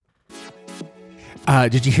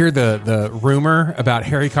Did you hear the rumor about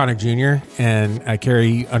Harry Connick Jr. and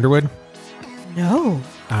Carrie Underwood? No.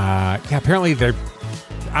 Yeah, apparently they're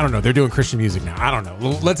doing Christian music now. I don't know.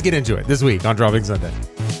 Well, let's get into it this week on Dropping Sunday.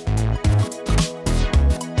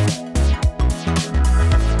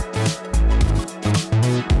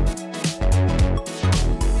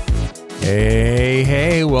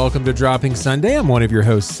 Hey, welcome to Dropping Sunday. I'm one of your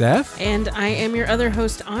hosts, Seth. And I am your other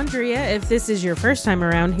host, Andrea. If this is your first time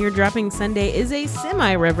around here, Dropping Sunday is a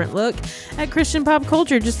semi-reverent look at Christian pop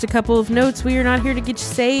culture. Just a couple of notes. We are not here to get you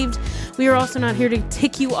saved. We are also not here to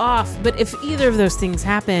tick you off. But if either of those things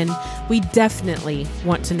happen, we definitely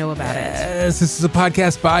want to know about it. Yes, this is a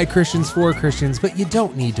podcast by Christians for Christians, but you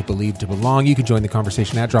don't need to believe to belong. You can join the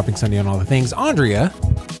conversation at Dropping Sunday on all the things. Andrea,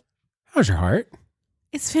 how's your heart?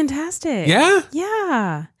 It's fantastic. Yeah?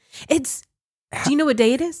 Yeah. Do you know what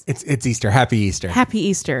day it is? It's Easter. Happy Easter. Happy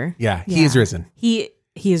Easter. Yeah, he is risen. He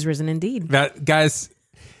is risen indeed. That, guys,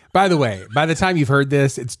 by the way, by the time you've heard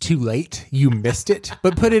this, it's too late. You missed it,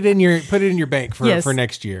 but put it in your bank for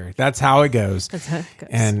next year. That's how it goes. That's how it goes.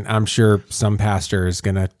 And I'm sure some pastor is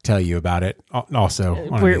going to tell you about it also.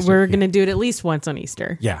 We're going to do it at least once on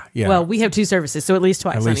Easter. Yeah. Well, we have two services, so at least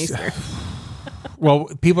twice on Easter. Well,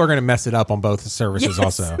 people are going to mess it up on both services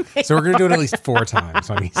also. So we're going to do it at least 4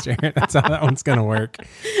 times on Easter. That's how that one's going to work.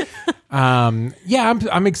 I'm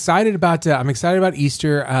excited about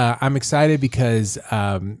Easter. I'm excited because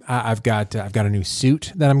I've got a new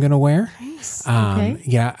suit that I'm going to wear. Nice. Okay.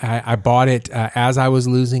 Yeah, I bought it as I was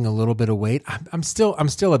losing a little bit of weight. I'm still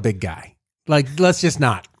a big guy. Like, let's just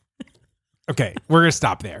not. Okay, we're gonna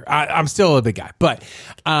stop there. I'm still a big guy, but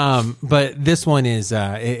this one is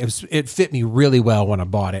it fit me really well when I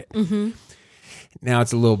bought it. Mm-hmm. Now it's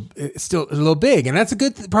still a little big, and that's a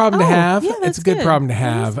good problem to have. Yeah, it's a good problem to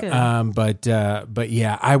have. But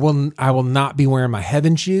yeah, I will not be wearing my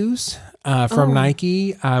Heaven shoes from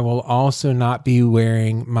Nike. I will also not be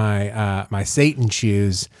wearing my Satan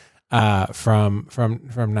shoes. From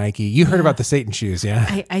Nike. You heard about the Satan shoes,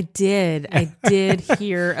 yeah? I did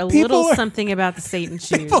hear a little something about the Satan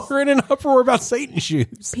shoes. People are in an uproar about Satan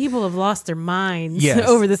shoes. People have lost their minds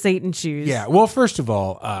over the Satan shoes. Yeah. Well, first of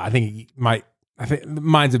all, I think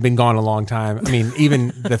minds have been gone a long time. I mean,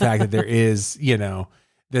 even the fact that there is,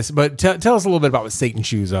 this. But tell us a little bit about what Satan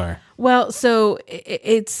shoes are. Well, so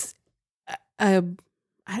it's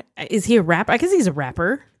is he a rapper? I guess he's a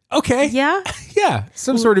rapper. Okay. Yeah. Yeah.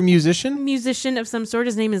 Some sort of musician. Musician of some sort.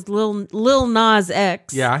 His name is Lil Nas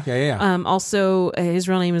X. Yeah. Also, his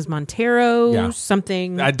real name is Montero. Yeah.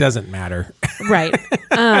 Something. That doesn't matter. Right.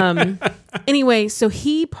 Anyway, so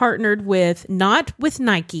he partnered not with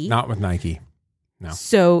Nike. Not with Nike. No.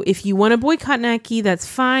 So if you want to boycott Nike, that's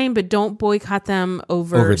fine, but don't boycott them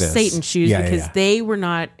over Satan shoes because they were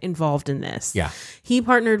not involved in this. Yeah. He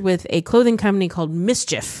partnered with a clothing company called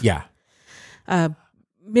Mischief. Yeah.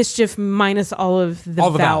 Mischief minus all of the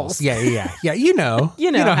vowels. Yeah. You know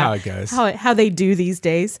how it goes. How they do these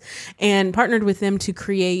days. And partnered with them to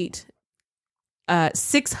create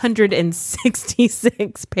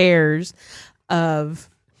 666 pairs of...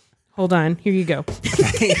 Hold on. Here you go.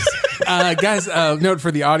 Guys, note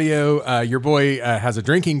for the audio, your boy has a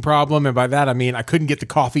drinking problem. And by that, I mean, I couldn't get the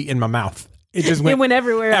coffee in my mouth. It just went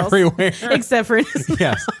everywhere else. Except for in his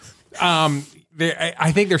yes.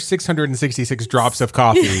 I think there's 666 drops of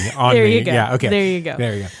coffee on there me. You go. Yeah, okay. There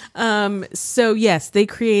you go. So yes, they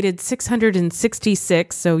created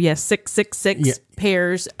 666. So yes, 666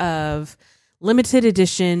 pairs of limited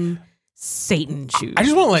edition Satan shoes. I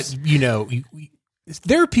just want to let you know,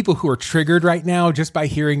 there are people who are triggered right now just by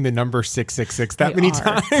hearing the number 666 that many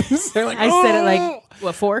times. They're like, I said it like,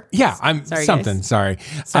 what, 4? Yeah, I'm sorry, something. Guys. Sorry.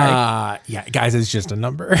 Yeah, guys, it's just a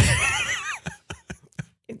number.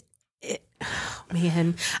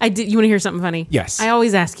 Man, you want to hear something funny? Yes. I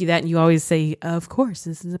always ask you that, and you always say, "Of course,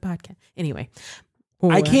 this is a podcast." Anyway,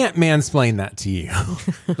 I can't mansplain that to you.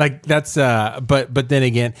 Like that's. But then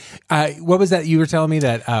again, what was that you were telling me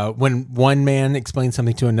that when one man explains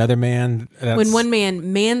something to another man, when one man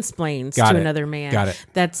mansplains to another man, got it.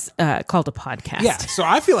 That's called a podcast. Yeah. So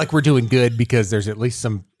I feel like we're doing good because there's at least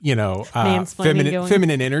some.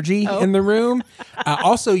 Feminine energy in the room.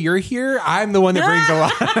 Also, you're here. I'm the one that brings a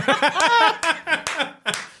lot.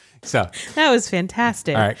 So that was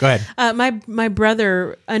fantastic. All right, go ahead. My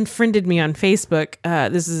brother unfriended me on Facebook.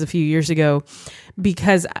 This is a few years ago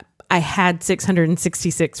because I had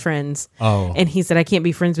 666 friends. Oh, and he said I can't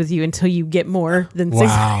be friends with you until you get more than 600.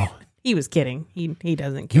 Wow. He was kidding. He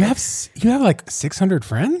doesn't care. You have like 600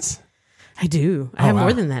 friends? I do. I have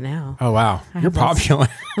more than that now. Oh, wow. You're popular.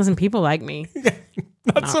 Listen, people like me.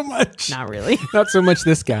 Not so much. Not really. Not so much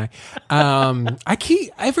this guy.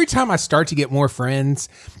 Every time I start to get more friends,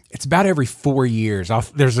 it's about every 4 years.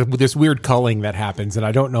 There's this weird culling that happens, and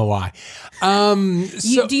I don't know why.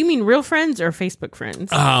 Do you mean real friends or Facebook friends?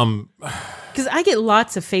 Because I get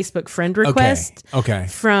lots of Facebook friend requests. Okay.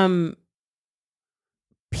 From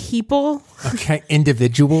people. Okay.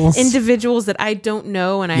 Individuals that I don't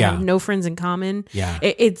know, and I have no friends in common. Yeah.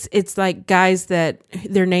 It's like guys that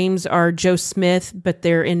their names are Joe Smith, but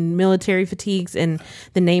they're in military fatigues, and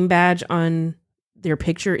the name badge on their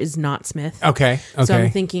picture is not Smith. Okay. So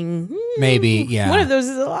I'm thinking maybe, one of those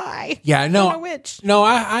is a lie. Yeah, no. I don't know which. No,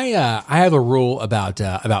 I have a rule about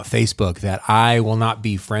Facebook that I will not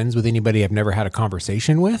be friends with anybody I've never had a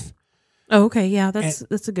conversation with. Oh, okay. Yeah, that's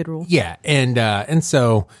a good rule. Yeah, and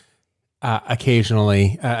so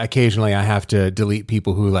occasionally I have to delete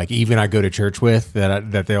people who like even I go to church with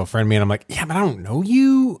that they'll friend me, and I'm like, yeah, but I don't know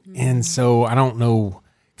you, and so I don't know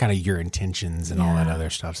kind of your intentions and all that other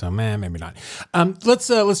stuff. So maybe not. Let's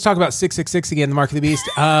talk about 666 again, the Mark of the Beast.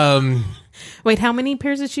 Wait, how many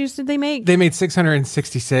pairs of shoes did they make? They made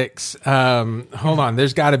 666. Hold on,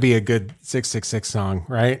 there's got to be a good 666 song,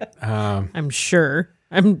 right? I'm sure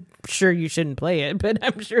you shouldn't play it, but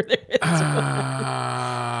I'm sure there is.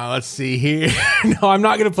 Let's see here. No, I'm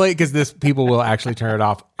not going to play it because people will actually turn it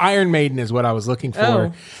off. Iron Maiden is what I was looking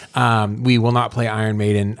for. We will not play Iron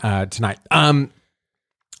Maiden tonight.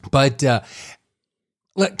 But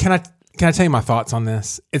look, can I tell you my thoughts on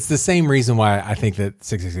this? It's the same reason why I think that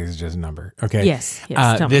 666 is just a number. Okay. Yes.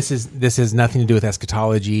 This has nothing to do with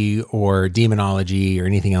eschatology or demonology or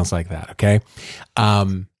anything else like that. Okay.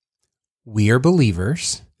 We are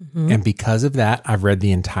believers. Mm-hmm. And because of that, I've read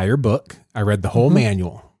the entire book. I read the whole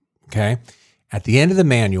manual. Okay. At the end of the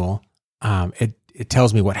manual, it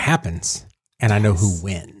tells me what happens, and I know who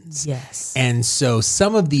wins. Yes. And so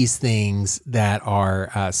some of these things that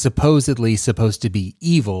are supposedly supposed to be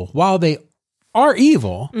evil, while they are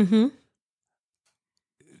evil,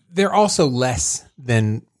 they're also less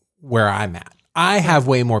than where I'm at. I have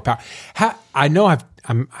way more power. I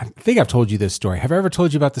think I've told you this story. Have I ever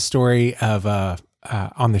told you about the story of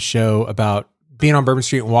on the show about being on Bourbon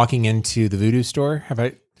Street and walking into the voodoo store? Have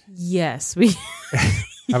I? Yes, we.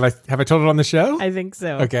 Have I told it on the show? I think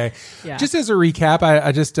so. Okay. Yeah. Just as a recap,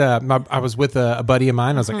 I was with a buddy of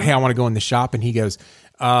mine. I was like, hey, I want to go in the shop. And he goes,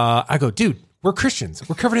 I go, dude, we're Christians.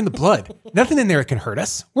 We're covered in the blood. Nothing in there that can hurt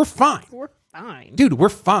us. We're fine. We're fine. Dude, we're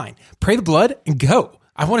fine. Pray the blood and go.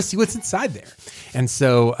 I want to see what's inside there. And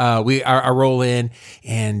so I roll in,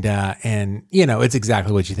 and it's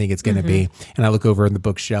exactly what you think it's going to be. And I look over in the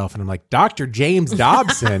bookshelf, and I'm like, Dr. James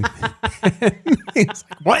Dobson. He's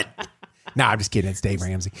like, what? Nah, I'm just kidding. It's Dave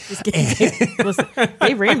Ramsey. Just kidding. Listen,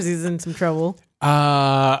 Dave Ramsey's in some trouble.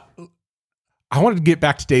 I wanted to get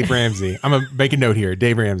back to Dave Ramsey. I'm going to make a note here.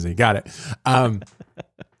 Dave Ramsey. Got it.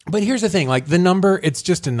 But here's the thing. Like the number, it's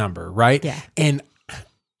just a number, right? Yeah. And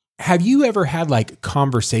have you ever had like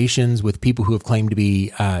conversations with people who have claimed to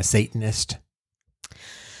be Satanist?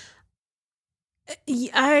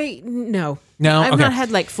 No. I've not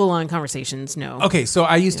had like full on conversations. No. Okay, so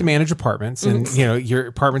I used to manage apartments, and your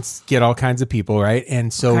apartments get all kinds of people, right?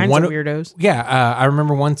 And so kinds of weirdos. Yeah, I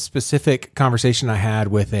remember one specific conversation I had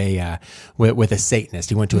with a Satanist.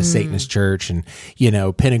 He went to a Satanist church, and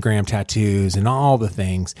pentagram tattoos and all the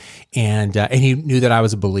things, and he knew that I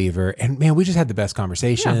was a believer. And man, we just had the best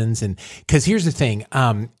conversations. And because here's the thing.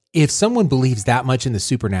 If someone believes that much in the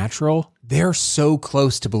supernatural, they're so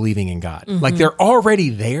close to believing in God. Like they're already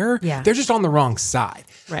there. Yeah. They're just on the wrong side.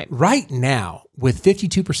 Right. Right now, with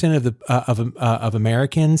 52% of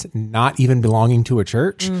Americans not even belonging to a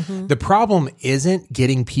church, the problem isn't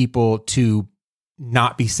getting people to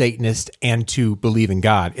not be Satanist and to believe in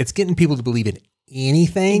God. It's getting people to believe in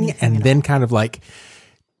anything and then kind of like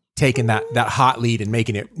taking that hot lead and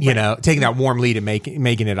making it, taking that warm lead and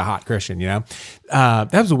making it a hot Christian,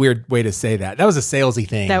 that was a weird way to say that. That was a salesy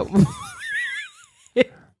thing.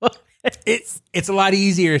 It's a lot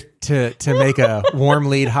easier to make a warm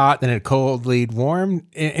lead hot than a cold lead warm.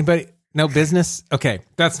 Anybody, no business? Okay,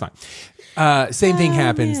 that's fine. Same thing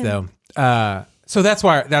happens though. So that's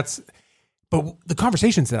why but the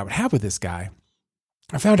conversations that I would have with this guy,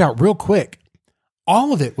 I found out real quick,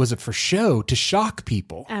 all of it was for show to shock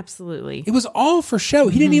people. Absolutely. It was all for show.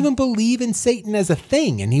 He didn't even believe in Satan as a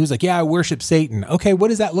thing. And he was like, yeah, I worship Satan. Okay, what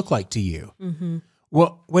does that look like to you?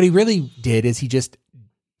 Well, what he really did is he just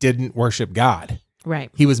didn't worship God.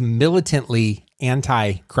 Right. He was militantly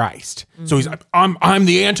anti-Christ. So he's like, I'm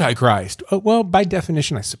the antichrist. Oh, well, by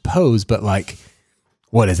definition, I suppose, but like,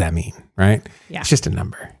 what does that mean? Right? Yeah. It's just a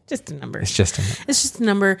number. Just a number. It's just a number. It's just a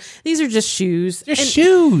number. These are just shoes. They're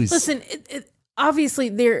shoes. Listen, obviously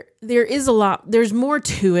there is a lot. There's more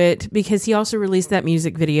to it because he also released that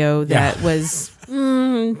music video that was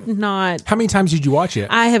not. How many times did you watch it?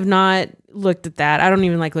 I have not looked at that. I don't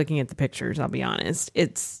even like looking at the pictures. I'll be honest.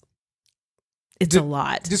 It's a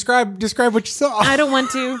lot. Describe what you saw. I don't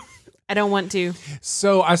want to.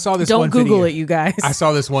 So I saw this. Don't one Google video. it, you guys. I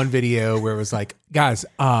saw this one video where it was like, guys,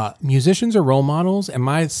 musicians are role models, and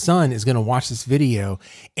my son is going to watch this video,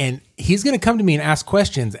 and he's going to come to me and ask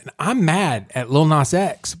questions, and I'm mad at Lil Nas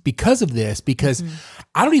X because of this, because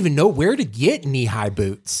I don't even know where to get knee-high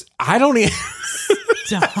boots. I don't even...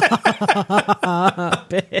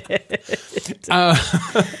 Stop it.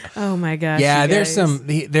 Oh my gosh. Yeah,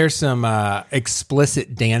 there's some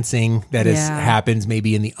explicit dancing that happens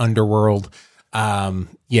maybe in the underworld.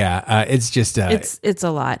 It's just it's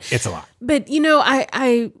a lot. It's a lot. But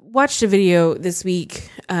I watched a video this week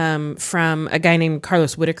from a guy named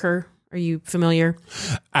Carlos Whitaker. Are you familiar?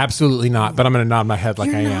 Absolutely not, but I'm going to nod my head like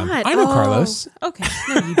I am. I know Carlos. Okay.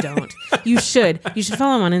 No, you don't. You should. You should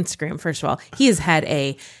follow him on Instagram, first of all. He has had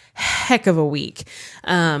a heck of a week.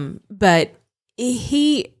 But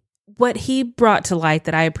what he brought to light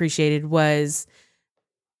that I appreciated was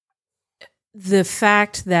the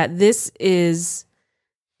fact that this is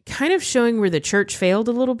kind of showing where the church failed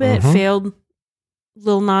a little bit, failed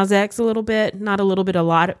Lil Nas X a little bit, not a little bit, a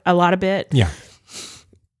lot of bit. Yeah.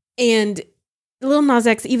 And Lil Nas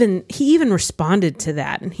X even responded to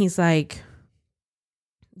that. And he's like,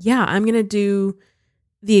 yeah, I'm going to do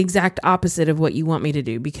the exact opposite of what you want me to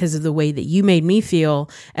do because of the way that you made me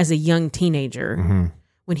feel as a young teenager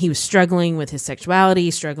when he was struggling with his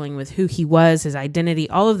sexuality, struggling with who he was, his identity,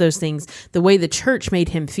 all of those things. The way the church made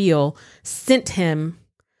him feel sent him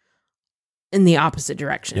in the opposite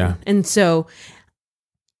direction. Yeah. And so,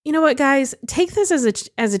 you know what, guys, take this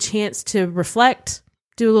as a chance to reflect,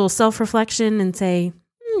 do a little self-reflection and say,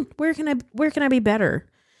 where can I be better?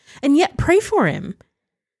 And yet pray for him.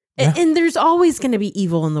 Yeah. And there's always going to be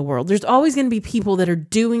evil in the world. There's always going to be people that are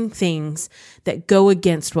doing things that go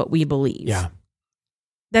against what we believe. Yeah.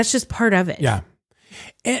 That's just part of it. Yeah.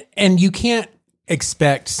 And you can't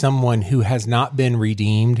expect someone who has not been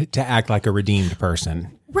redeemed to act like a redeemed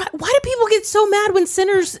person. Right. Why do people get so mad when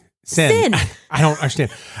sinners sin? I don't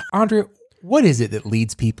understand. Andrea, what is it that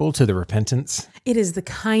leads people to the repentance? It is the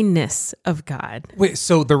kindness of God. Wait,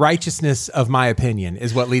 so the righteousness of my opinion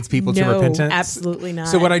is what leads people to repentance? No, absolutely not.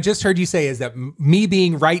 So what I just heard you say is that me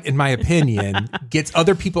being right in my opinion gets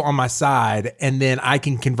other people on my side, and then I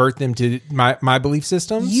can convert them to my belief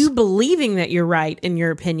systems? You believing that you're right in your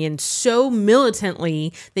opinion so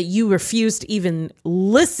militantly that you refuse to even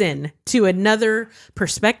listen to another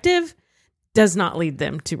perspective does not lead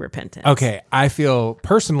them to repentance. Okay, I feel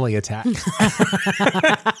personally attacked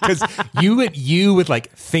because you with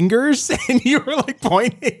like fingers and you were like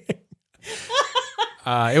pointing.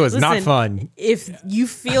 It was not fun. If you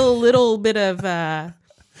feel a little bit of,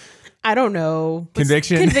 I don't know,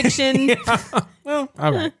 conviction. Yeah. Well,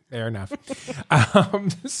 all right, fair enough.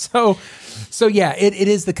 So yeah, it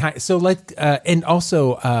is the kind. So and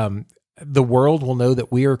also the world will know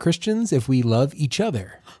that we are Christians if we love each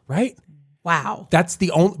other, right? Wow. That's the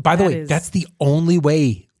only, by the way, that's the only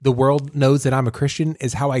way the world knows that I'm a Christian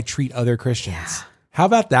is how I treat other Christians. Yeah. How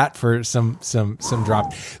about that for some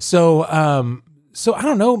drop? So I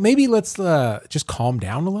don't know, maybe let's just calm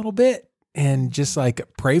down a little bit and just like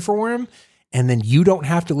pray for him. And then you don't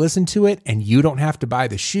have to listen to it and you don't have to buy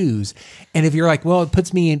the shoes. And if you're like, well,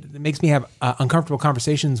 it makes me have uncomfortable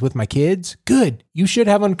conversations with my kids. Good. You should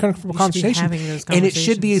have uncomfortable conversations. And it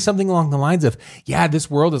should be something along the lines of, yeah,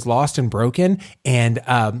 this world is lost and broken. And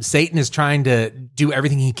Satan is trying to do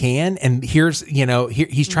everything he can. And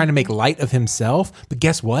he's trying to make light of himself. But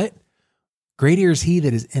guess what? Greater is he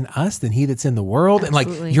that is in us than he that's in the world.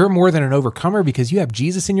 Absolutely. And like, you're more than an overcomer because you have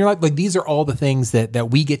Jesus in your life. Like, these are all the things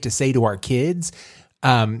that we get to say to our kids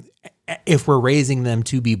if we're raising them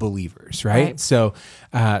to be believers, right? So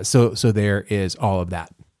there is all of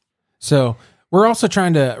that. So we're also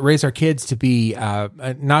trying to raise our kids to be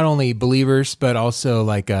not only believers, but also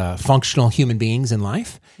like functional human beings in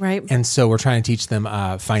life. Right. And so we're trying to teach them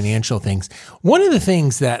financial things. One of the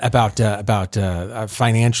things that about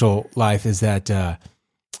financial life is that, I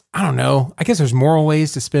don't know, I guess there's moral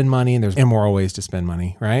ways to spend money and there's immoral ways to spend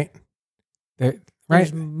money, right? Right.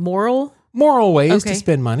 There's moral ways to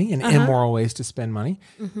spend money and immoral ways to spend money.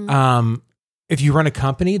 Mm-hmm. If you run a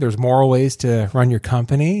company, there's moral ways to run your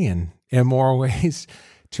company and immoral ways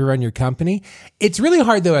to run your company. It's really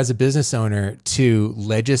hard though, as a business owner, to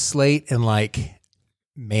legislate and like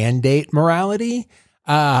mandate morality.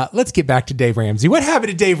 Let's get back to Dave Ramsey. What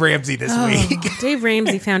happened to Dave Ramsey this week? Dave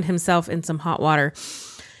Ramsey found himself in some hot water.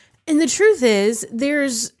 And the truth is,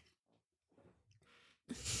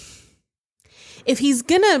 if he's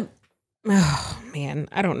gonna, oh man,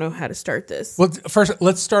 I don't know how to start this. Well, first,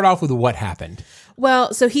 let's start off with what happened.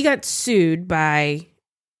 Well, so he got sued by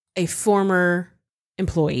a former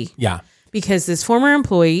employee. Yeah. Because this former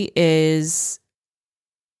employee is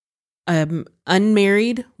an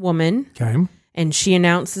unmarried woman. Okay. And she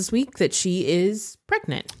announced this week that she is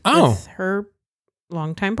pregnant with her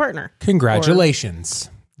longtime partner. Congratulations.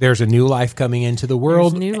 There's a new life coming into the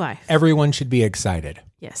world. New life. Everyone should be excited.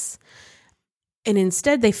 Yes. And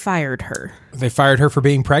instead, they fired her. They fired her for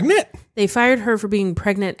being pregnant? They fired her for being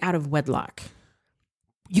pregnant out of wedlock.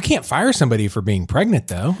 You can't fire somebody for being pregnant,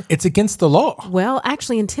 though. It's against the law. Well,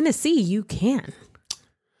 actually, in Tennessee, you can.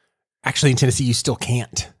 Actually, in Tennessee, you still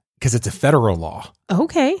can't because it's a federal law.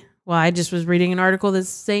 Okay. Well, I just was reading an article that's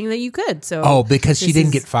saying that you could. So, because she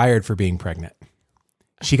didn't get fired for being pregnant.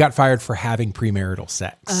 She got fired for having premarital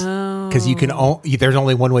sex. Because there's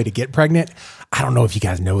only one way to get pregnant. I don't know if you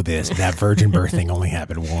guys know this, but that virgin birth thing only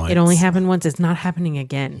happened once. It only happened once. It's not happening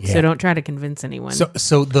again. Yeah. So don't try to convince anyone.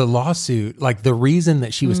 So the lawsuit, like the reason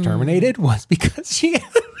that she was terminated was because she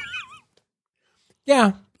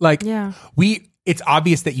it's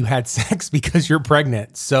obvious that you had sex because you're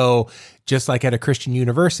pregnant. So just like at a Christian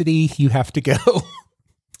university, you have to go.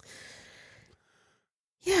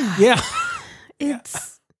 Yeah. Yeah.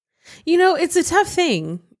 It's a tough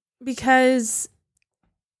thing because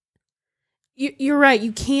you're right.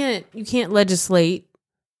 You can't legislate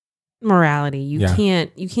morality. You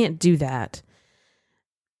can't do that.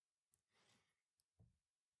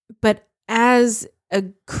 But as a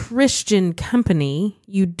Christian company,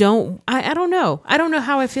 you don't, I don't know. I don't know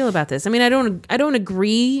how I feel about this. I mean, I don't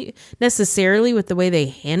agree necessarily with the way they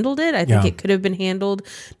handled it. I think it could have been handled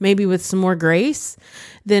maybe with some more grace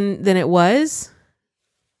than it was.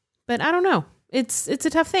 But I don't know. It's a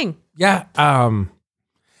tough thing. Yeah. I'm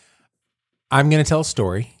going to tell a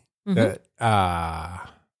story that, I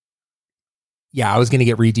was going to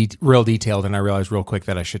get real detailed and I realized real quick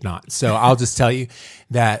that I should not. So I'll just tell you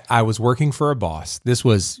that I was working for a boss. This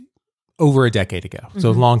was over a decade ago. So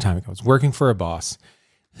a long time ago. I was working for a boss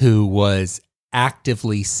who was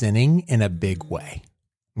actively sinning in a big way.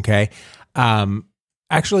 Okay.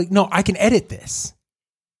 Actually, no, I can edit this.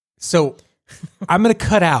 So I'm going to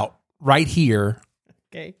cut out right here.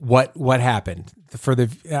 Okay. What happened?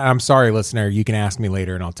 I'm sorry, listener. You can ask me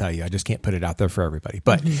later and I'll tell you. I just can't put it out there for everybody.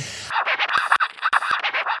 But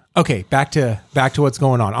okay, back to what's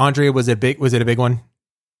going on. Andrea, was it a big one?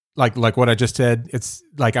 Like what I just said? It's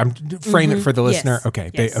like I'm framing it for the listener. Yes.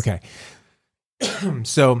 Okay. Yes. Okay.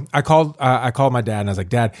 So I called my dad and I was like,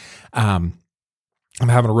 Dad, I'm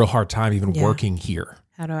having a real hard time even working here.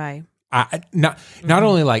 How do I? Not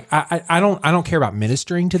only like I don't care about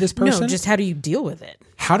ministering to this person. No, just how do you deal with it?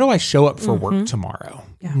 How do I show up for work tomorrow,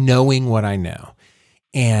 knowing what I know?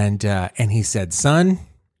 And he said, son,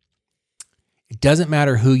 it doesn't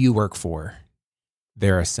matter who you work for,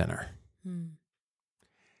 they're a sinner. And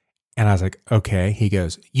I was like, okay. He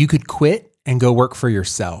goes, you could quit and go work for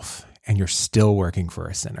yourself, and you're still working for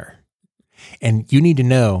a sinner. And you need to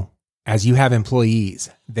know, as you have employees,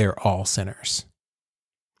 they're all sinners.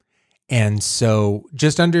 And so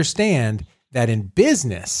just understand that in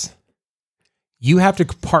business, you have to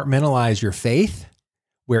compartmentalize your faith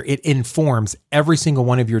where it informs every single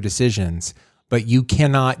one of your decisions, but you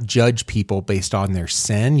cannot judge people based on their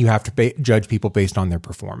sin. You have to judge people based on their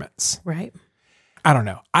performance. Right. I don't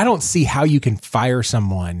know. I don't see how you can fire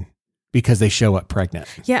someone because they show up pregnant.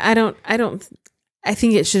 Yeah, I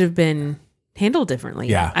think it should have been handled differently.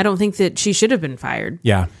 Yeah. I don't think that she should have been fired.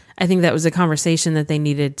 Yeah. I think that was a conversation that they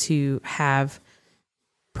needed to have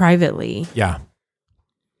privately. Yeah.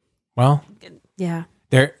 Well, yeah.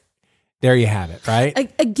 There you have it,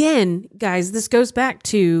 right? Again, guys, this goes back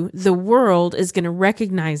to the world is going to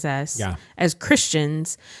recognize us as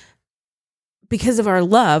Christians because of our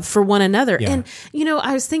love for one another. Yeah. And,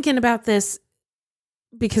 I was thinking about this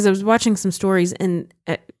because I was watching some stories and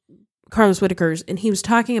Carlos Whitaker's, and he was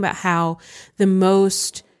talking about how the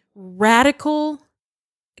most radical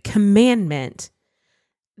commandment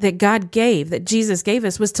that God gave, that Jesus gave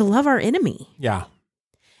us, was to love our enemy. Yeah.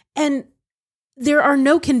 And there are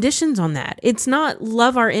no conditions on that. It's not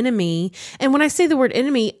love our enemy. And when I say the word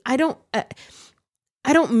enemy, I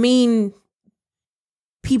don't mean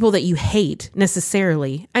people that you hate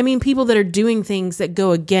necessarily. I mean people that are doing things that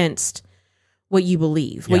go against what you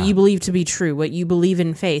believe, what you believe to be true, what you believe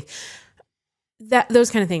in faith, those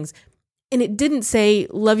kind of things. And it didn't say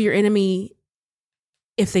love your enemy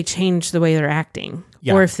if they change the way they're acting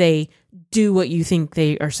or if they do what you think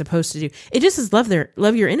they are supposed to do. It just says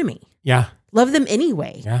love your enemy. Yeah. Love them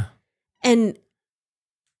anyway. Yeah. And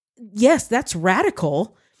yes, that's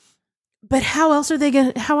radical. But how else are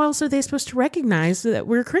they supposed to recognize that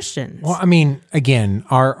we're Christians? Well, I mean, again,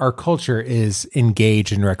 our culture is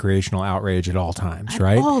engaged in recreational outrage at all times,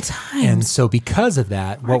 right? At all times. And so because of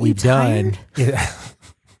that, what we've done...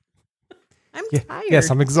 I'm tired.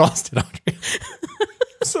 Yes, I'm exhausted, Andrea.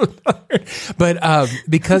 I'm so tired. But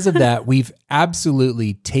because of that, we've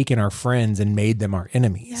absolutely taken our friends and made them our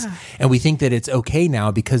enemies. Yeah. And we think that it's okay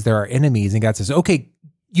now because they're our enemies. And God says, okay,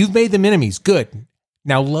 you've made them enemies. Good.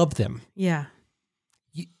 Now love them. Yeah.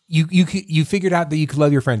 You figured out that you could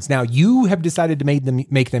love your friends. Now you have decided to make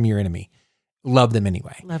them your enemy. Love them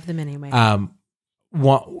anyway. Love them anyway.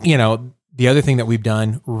 The other thing that we've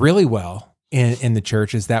done really well in the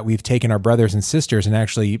church is that we've taken our brothers and sisters and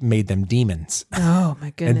actually made them demons. Oh my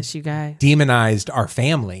goodness, you guys. Demonized our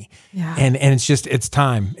family. Yeah. And it's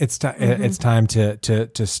time. It's time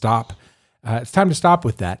to stop. It's time to stop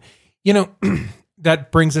with that.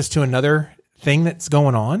 That brings us to another thing that's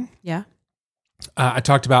going on. Yeah. I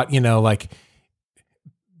talked about, like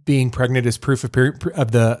being pregnant is proof of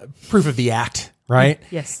the act, right?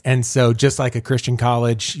 Yes. And so just like a Christian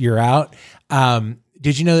college, you're out.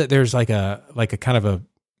 Did you know that there's like a kind of a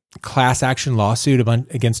class action lawsuit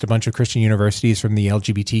against a bunch of Christian universities from the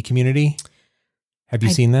LGBT community? Have you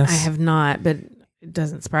seen this? I have not, but it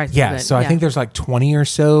doesn't surprise me. Yeah. So I think there's like 20 or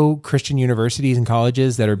so Christian universities and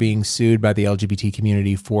colleges that are being sued by the LGBT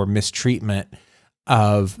community for mistreatment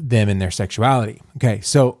of them and their sexuality. Okay.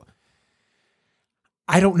 So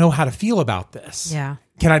I don't know how to feel about this. Yeah.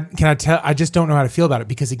 Can I tell? I just don't know how to feel about it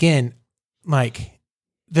because again, like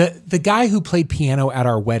the guy who played piano at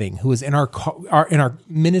our wedding, who was in our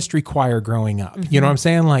ministry choir growing up, you know what I'm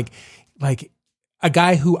saying? Like a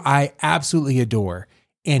guy who I absolutely adore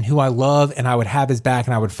and who I love, and I would have his back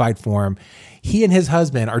and I would fight for him. He and his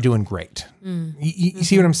husband are doing great. You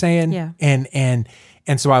see what I'm saying? Yeah. And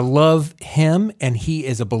so I love him, and he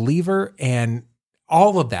is a believer, and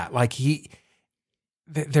all of that. Like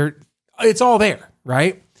it's all there,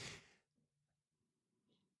 right?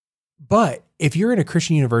 But if you're in a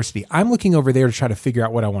Christian university, I'm looking over there to try to figure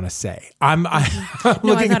out what I want to say. I'm no, I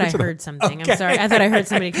thought I heard something. Okay. I'm sorry. I thought I heard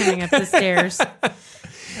somebody coming up the stairs.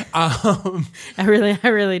 I'm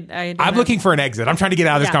looking for an exit. I'm trying to get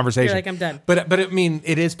out of this conversation. You're like, I'm done. But I mean,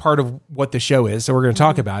 it is part of what the show is. So we're going to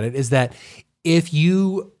talk about it, is that if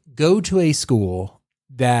you go to a school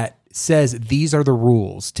that says these are the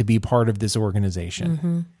rules to be part of this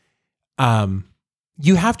organization,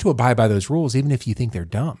 you have to abide by those rules, even if you think they're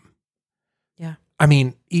dumb. Yeah. I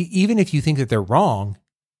mean, even if you think that they're wrong,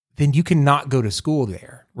 then you cannot go to school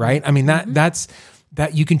there, right? I mean, that's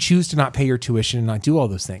you can choose to not pay your tuition and not do all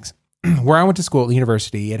those things. Where I went to school at the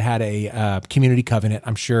university, it had a community covenant.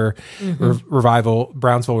 I'm sure Brownsville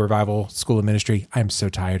Revival School of Ministry. I'm so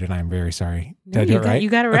tired and I'm very sorry. Did I do it right? You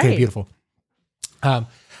got it right. Okay, beautiful.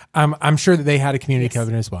 I'm sure that they had a community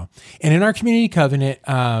covenant as well. And in our community covenant,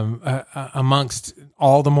 amongst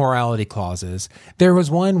all the morality clauses, there was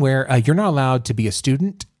one where you're not allowed to be a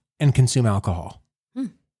student and consume alcohol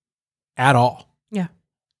at all. Yeah.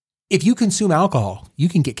 If you consume alcohol, you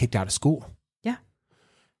can get kicked out of school. Yeah.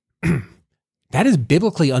 That is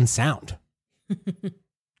biblically unsound.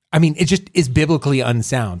 I mean, it just is biblically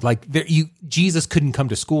unsound. Like Jesus couldn't come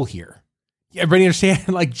to school here. Everybody understand?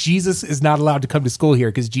 Like Jesus is not allowed to come to school here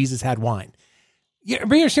because Jesus had wine.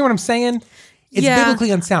 Everybody understand what I'm saying? It's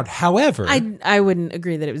biblically unsound. However, I wouldn't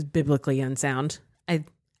agree that it was biblically unsound. I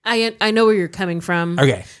know where you're coming from.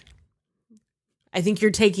 Okay. I think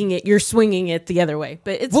you're swinging it the other way,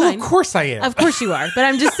 but it's fine. Well, of course I am. Of course you are. But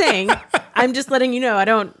I'm just saying, I'm just letting you know, I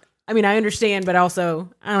understand, but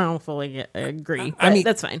also I don't fully agree. But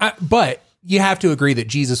that's fine. But you have to agree that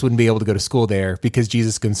Jesus wouldn't be able to go to school there because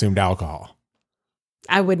Jesus consumed alcohol.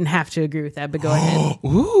 I wouldn't have to agree with that, but go ahead.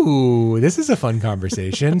 Ooh, this is a fun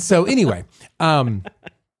conversation. So anyway, are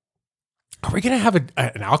we going to have an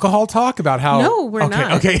alcohol talk about how... No, we're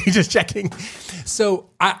not. Okay, just checking. So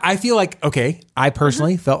I feel like, I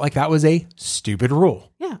personally felt like that was a stupid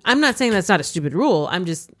rule. Yeah, I'm not saying that's not a stupid rule. I'm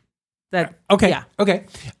just... Okay. Yeah. Okay.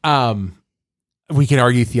 We can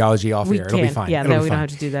argue theology off air. It'll be fine. Yeah, we don't have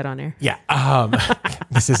to do that on air. Yeah.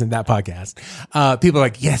 This isn't that podcast. People are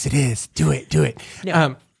like, yes, it is. Do it.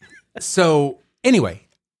 No. So anyway,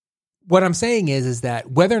 what I'm saying is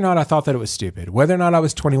that whether or not I thought that it was stupid, whether or not I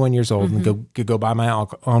was 21 years old and could go buy my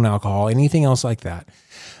own alcohol, anything else like that,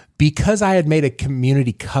 because I had made a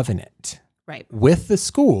community covenant with the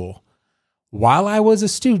school while I was a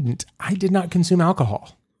student, I did not consume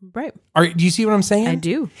alcohol. Right. Do you see what I'm saying? I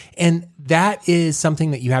do. And that is something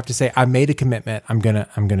that you have to say, I made a commitment. I'm going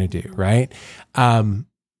to do, right? And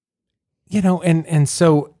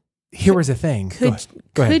so here was a thing. Go ahead.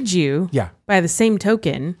 Could you, Yeah. by the same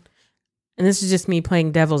token, and this is just me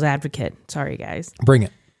playing devil's advocate. Sorry, guys. Bring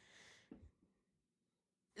it.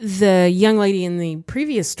 The young lady in the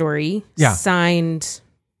previous story Yeah. signed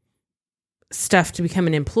stuff to become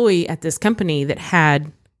an employee at this company that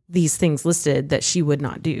had these things listed that she would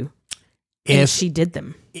not do. And she did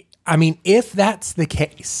them. I mean, if that's the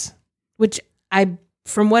case, Which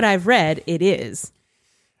from what I've read, it is.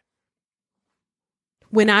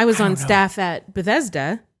 When I was on staff at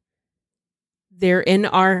Bethesda, there in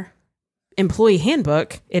our employee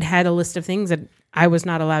handbook, it had a list of things that I was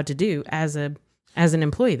not allowed to do as an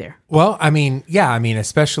employee there. well, I mean, yeah, I mean,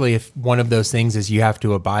 especially if one of those things is you have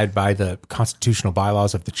to abide by the constitutional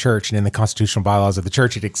bylaws of the church, and in the constitutional bylaws of the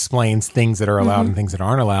church, it explains things that are allowed and things that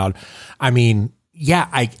aren't allowed. I mean, yeah,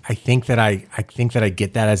 I think that I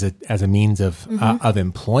get that as a means of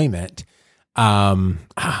employment. Man,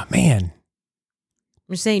 I'm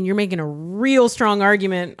just saying, you're making a real strong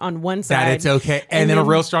argument on one side. that it's okay, and then a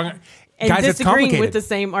real strong and guys. It's disagreeing complicated with the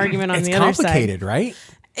same argument on it's the other side. complicated, right?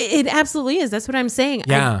 It absolutely is. That's what I'm saying.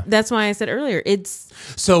 Yeah. That's why I said earlier, it's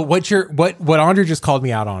So what Andrea just called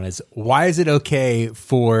me out on is, why is it okay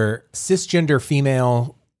for cisgender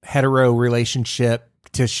female hetero relationship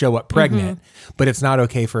to show up pregnant, but it's not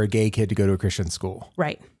okay for a gay kid to go to a Christian school?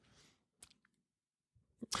 right.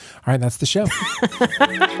 All right, that's the show.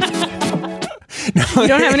 You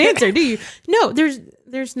don't have an answer, do you? No,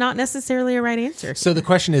 there's not necessarily a right answer. So the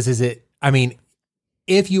question is it, I mean,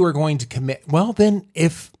 if you are going to commit, well, then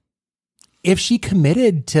if she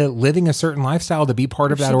committed to living a certain lifestyle to be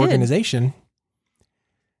part of that organization,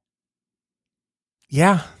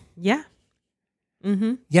 yeah. Yeah.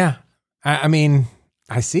 Mm-hmm. Yeah. I mean,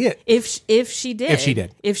 I see it. If she did.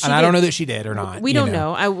 And I don't know that she did or not. We don't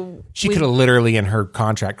know. She could have literally in her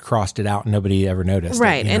contract crossed it out and nobody ever noticed.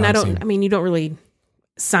 Right. It, And I mean, you don't really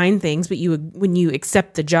sign things, but when you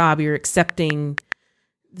accept the job, you're accepting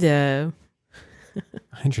the...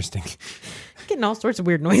 Interesting. Getting all sorts of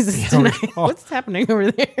weird noises tonight. What's happening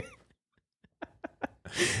over there?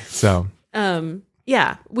 So,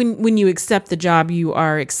 yeah, when you accept the job, you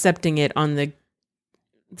are accepting it on the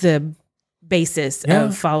basis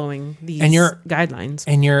of following these guidelines,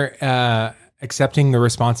 and you're accepting the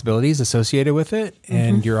responsibilities associated with it,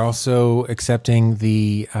 and you're also accepting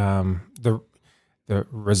the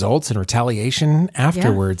results and retaliation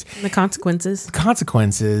afterwards, the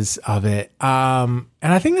consequences of it. And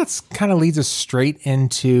I think that's kind of leads us straight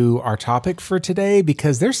into our topic for today,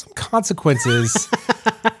 because there's some consequences.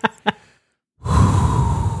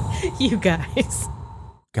 You guys.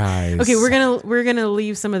 Okay, we're gonna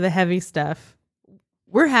leave some of the heavy stuff.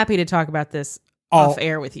 We're happy to talk about this off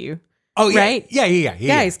air with you. Oh, yeah. Right? Yeah.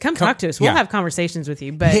 Guys, come talk to us. We'll have conversations with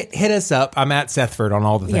you. But hit us up. I'm at Sethford on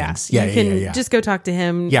all the things. You can just go talk to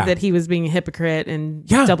him that he was being a hypocrite and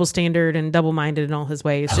double standard and double minded in all his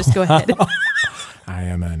ways. Just go ahead. I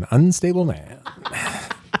am an unstable man.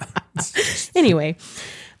 Anyway,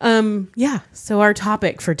 so our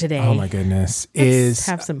topic for today. Oh my goodness. Let's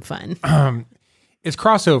have some fun. Is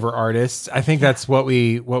crossover artists. I think that's what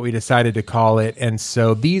we decided to call it. And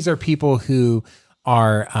so these are people who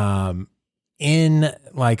are in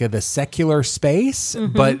like the secular space,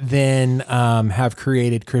 but then have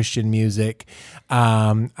created Christian music.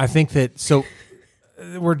 I think that, so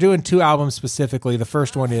we're doing 2 albums specifically. The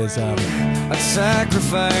first one is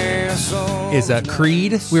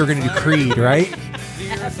Creed. We were going to do Creed, right?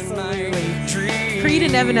 Absolutely. Creed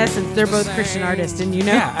and Evanescence, they're both Christian artists, and you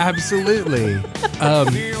know. Yeah, absolutely.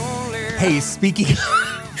 Hey, speaking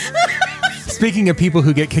of people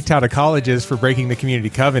who get kicked out of colleges for breaking the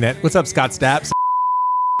community covenant, what's up, Scott Stapp?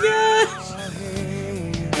 Yeah.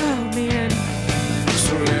 Oh, man.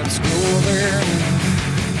 So let's go there.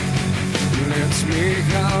 Let's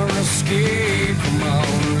make our escape. Come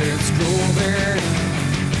on, let's go there.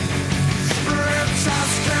 Let's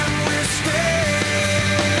ask, can we stay?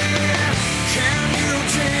 Can you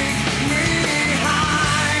take me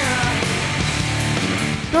higher?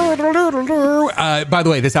 By the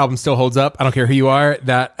way, this album still holds up. I don't care who you are.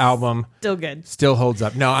 That album Still good. still holds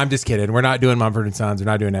up. No, I'm just kidding. We're not doing Mumford & Sons. We're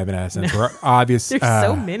not doing Evanescence. We're obvious. There's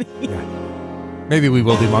so many. Yeah. Maybe we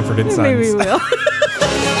will do Mumford & Sons. Maybe we will.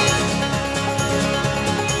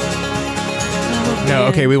 No,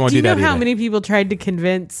 okay, we won't do that Do you know how either. many people tried to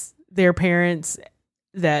convince their parents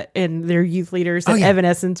and their youth leaders that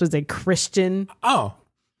Evanescence was a Christian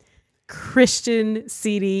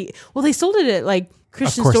CD? Well, they sold it at like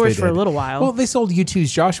Christian stores for a little while. Well, they sold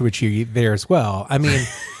U2's Joshua Tree there as well. I mean,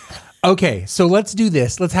 okay, so let's do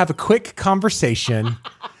this. Let's have a quick conversation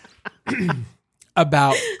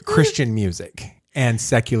about Christian music. and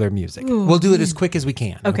secular music. We'll do it as quick as we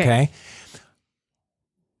can. Okay.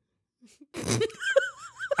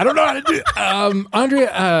 I don't know how to do it.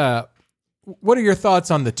 Andrea, what are your thoughts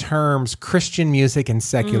on the terms Christian music and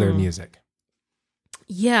secular music?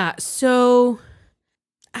 Yeah. So,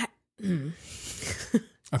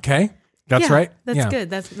 Okay. That's right. That's good.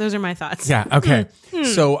 Those are my thoughts. Yeah. Okay.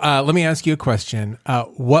 So let me ask you a question.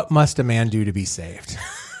 What must a man do to be saved?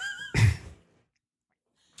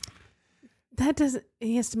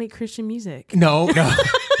 He has to make Christian music. No.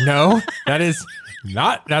 That's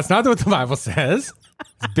not what the Bible says.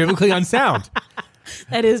 It's biblically unsound.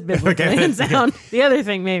 That is biblically Okay. unsound. The other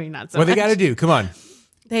thing, maybe not so What much. they got to do? Come on.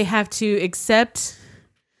 They have to accept,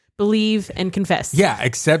 believe, and confess. Yeah.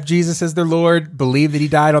 Accept Jesus as their Lord. Believe that he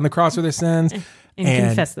died on the cross for their sins. And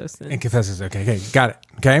confess those sins. And confess those. Okay. Got it.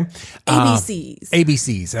 Okay.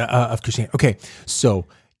 ABCs of Christianity. Okay. So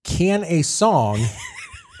can a song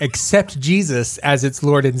accept Jesus as its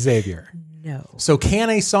Lord and Savior? No. So can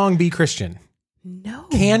a song be Christian? No.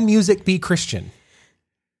 Can music be Christian?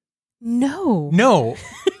 No. No,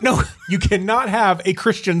 you cannot have a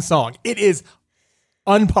Christian song. It is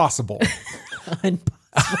impossible. You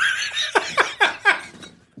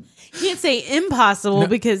can't say impossible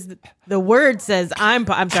because the word says I'm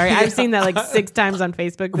sorry. I've seen that like 6 times on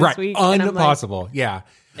Facebook this week. and I'm like, Impossible. Yeah.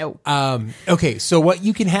 no. Okay, so what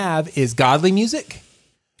you can have is godly music.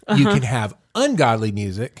 You can have ungodly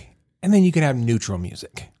music, and then you can have neutral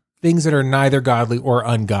music. Things that are neither godly or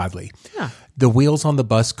ungodly. Yeah. The wheels on the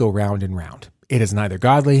bus go round and round. It is neither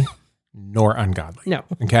godly nor ungodly. No.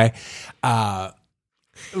 Okay.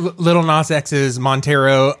 Little Nas X's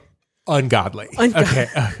Montero, ungodly. Okay.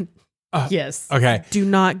 Yes. Okay. Do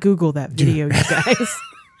not Google that video, you guys.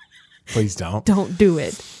 Please don't. Don't do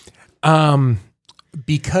it.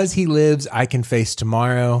 Because he lives, I can face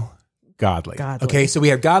tomorrow. Godly. Okay. So we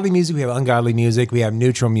have godly music. We have ungodly music. We have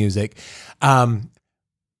neutral music.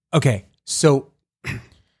 Okay. So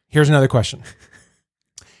here's another question.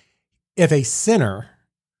 If a sinner,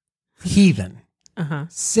 heathen,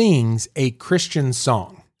 sings a Christian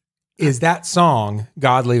song, is that song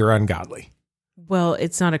godly or ungodly? Well,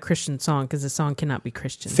 it's not a Christian song because the song cannot be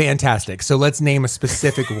Christian. Fantastic. So let's name a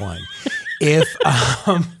specific one. If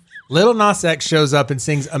Little Nas X shows up and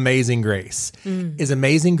sings Amazing Grace, is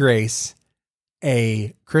Amazing Grace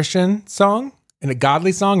a Christian song and a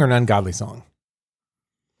godly song or an ungodly song?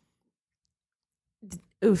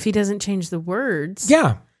 If he doesn't change the words,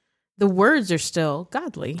 Yeah. the words are still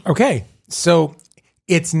godly. Okay. So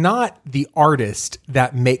it's not the artist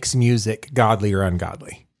that makes music godly or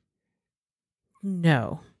ungodly.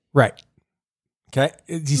 No. Right. Okay.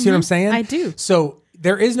 Do you see what I'm saying? I do. So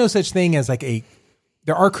there is no such thing as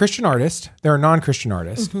there are Christian artists, there are non-Christian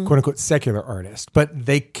artists, quote unquote secular artists, but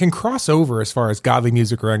they can cross over as far as godly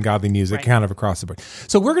music or ungodly music kind of across the board.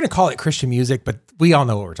 So we're going to call it Christian music, but we all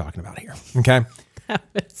know what we're talking about here. Okay.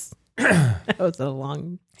 That was a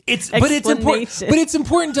long But it's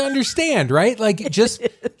important to understand, right? Like just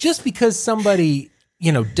because somebody,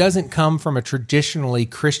 doesn't come from a traditionally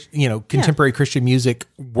Christian, contemporary Christian music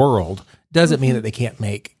world doesn't mean that they can't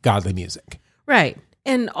make godly music. Right.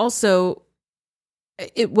 And also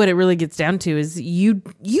what it really gets down to is you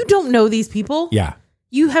don't know these people. Yeah.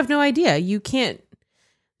 You have no idea. You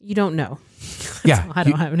don't know. Yeah. I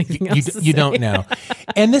don't have anything else to you say. don't know.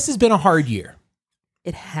 And this has been a hard year.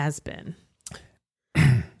 It has been.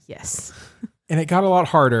 Yes. And it got a lot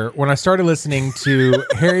harder when I started listening to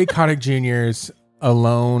Harry Connick Jr.'s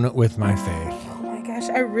Alone with My Faith. Oh my gosh,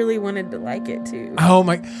 I really wanted to like it too. Oh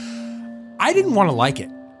my, I didn't want to like it.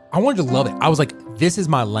 I wanted to love it. I was like, this is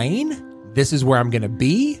my lane. This is where I'm going to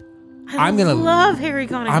be. I'm going to love Harry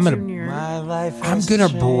Connick Jr. I'm going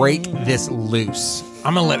to break this loose.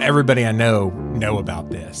 I'm going to let everybody I know about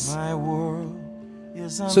this.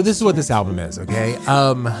 So this is what this album is, okay?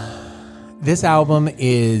 This album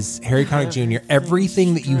is Harry Connick Jr.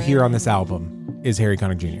 Everything that you hear on this album is Harry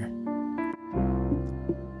Connick Jr.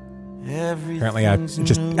 Apparently I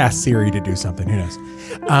just asked Siri to do something. Who knows?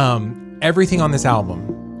 Everything on this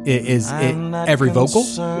album is every vocal,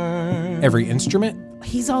 every instrument.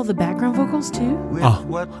 He's all the background vocals too?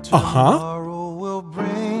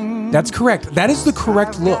 That's correct. That is the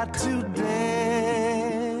correct look.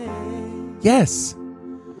 Yes.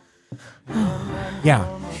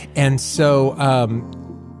 Yeah. And so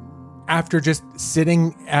after just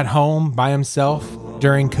sitting at home by himself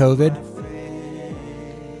during COVID,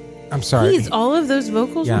 I'm sorry. He's all of those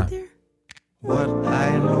vocals right there? What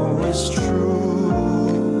I know is true.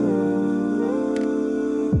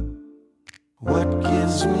 What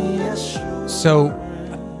gives me a show. So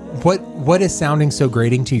what is sounding so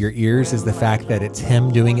grating to your ears is the fact that it's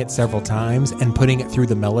him doing it several times and putting it through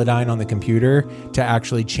the Melodyne on the computer to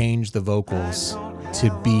actually change the vocals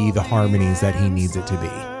to be the harmonies that he needs it to be.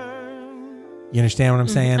 You understand what I'm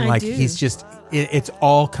saying? I Like do. he's just, it's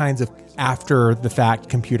all kinds of after the fact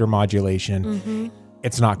computer modulation. Mm-hmm.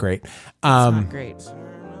 It's not great. It's not great.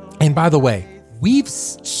 And by the way, we've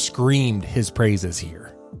screamed his praises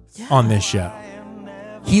here on this show.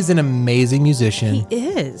 He's an amazing musician, He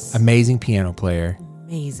is. amazing piano player,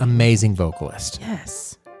 Amazing. amazing vocalist.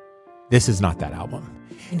 Yes. This is not that album.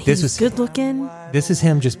 And This he's was- good looking. This is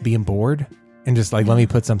him just being bored and just like, let me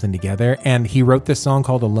put something together. And he wrote this song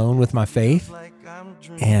called Alone with My Faith.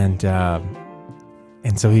 And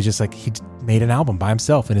so he's just like, he made an album by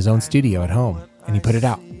himself in his own studio at home and he put it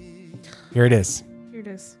out. Here it is. Here it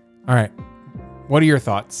is. All right. What are your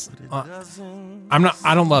thoughts?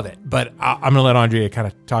 I don't love it, but I'm going to let Andrea kind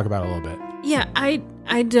of talk about it a little bit. Yeah, I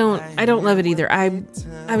don't love it either. I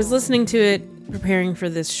was listening to it preparing for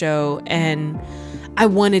this show and I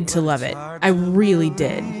wanted to love it. I really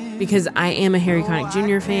did because I am a Harry Connick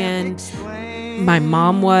Jr. fan. My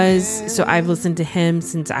mom was, so I've listened to him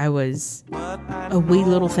since I was a wee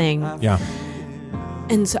little thing. Yeah.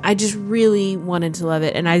 And so I just really wanted to love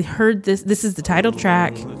it. And I heard this is the title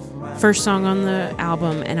track, first song on the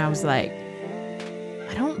album, and I was like,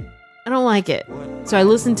 I don't like it. So I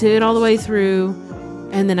listened to it all the way through,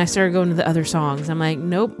 and then I started going to the other songs. I'm like,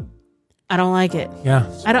 nope, I don't like it. Yeah.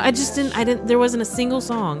 I didn't there wasn't a single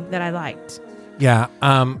song that I liked. Yeah.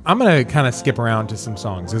 I'm going to kind of skip around to some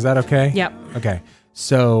songs. Is that okay? Yep. Okay.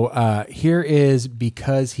 So here is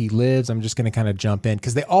Because He Lives. I'm just going to kind of jump in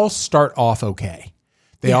because they all start off okay.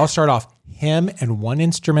 They all start off him and one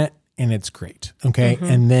instrument, and it's great. Okay. Mm-hmm.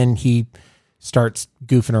 And then he starts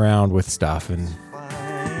goofing around with stuff. And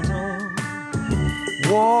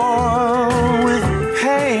War with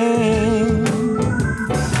pain,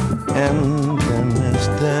 and then as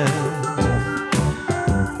death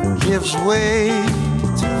gives way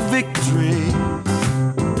to victory,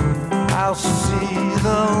 I'll see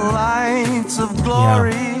the lights of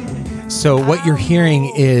glory. so what you're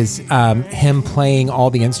hearing is him playing all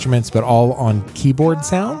the instruments, but all on keyboard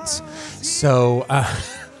sounds. So,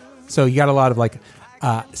 so you got a lot of like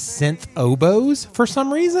synth oboes for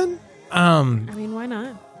some reason. I mean, why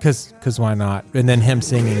not? Cause why not? And then him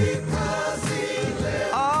singing.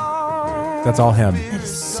 That's all him. It's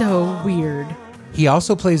so weird. He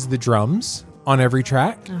also plays the drums on every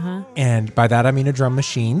track. And by that, I mean a drum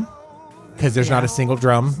machine. Because there's not a single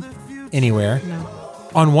drum anywhere. No.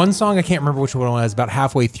 On one song, I can't remember which one it was, about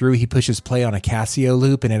halfway through, he pushes play on a Casio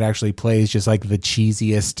loop and it actually plays just like the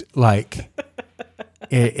cheesiest, like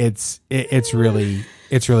it's really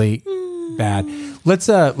bad. Let's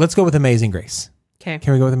go with Amazing Grace. Okay.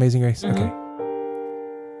 Can we go with Amazing Grace? Mm-hmm. Okay.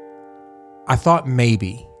 I thought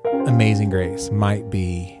maybe Amazing Grace might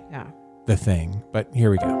be Yeah. the thing, but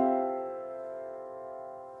here we go.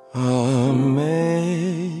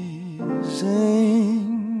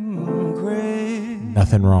 Amazing grace,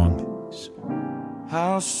 Nothing wrong.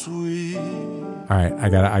 how sweet. All right, I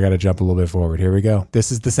gotta jump a little bit forward. Here we go.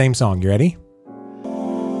 This is the same song. You ready?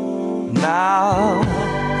 Now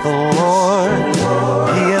the Lord,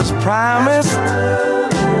 He has promised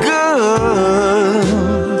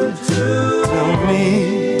good to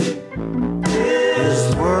me.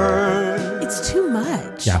 His word. It's too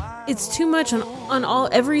much. Yeah. It's too much on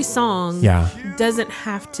every song. Yeah. Doesn't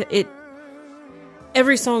have to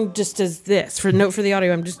every song just does this. For the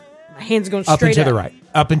audio, I'm just my hands going straight Up and to the right.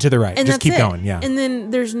 Up and to the right. And Just that's keep it. going. Yeah. And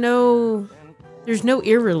then there's no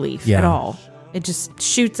ear relief Yeah. at all. It just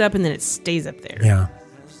shoots up and then it stays up there. Yeah.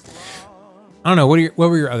 I don't know. What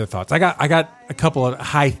were your other thoughts? I got a couple of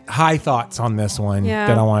high thoughts on this one Yeah.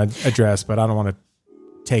 that I want to address, but I don't want to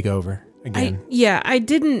take over again. I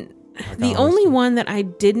didn't. The only one that I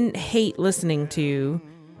didn't hate listening to,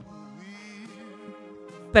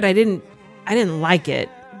 but I didn't like it,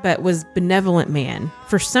 but was Benevolent Man.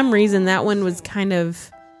 For some reason, that one was kind of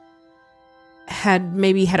had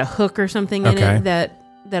a hook or something in Okay. it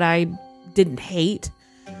that I didn't hate.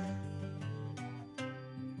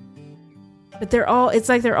 But they all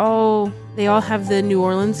have the New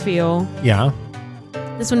Orleans feel. Yeah.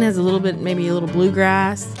 This one has maybe a little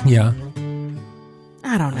bluegrass. Yeah.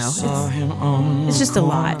 I don't know. It's just a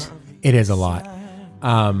lot. It is a lot.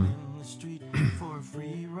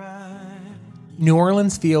 New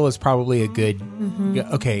Orleans feel is probably a good.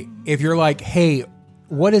 Okay, if you're like, hey,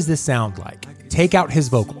 what does this sound like? Take out his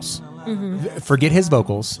vocals. Forget his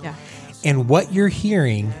vocals. Yeah. And what you're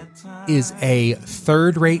hearing is a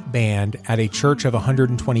third-rate band at a church of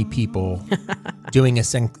 120 people doing a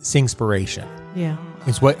singspiration. Yeah.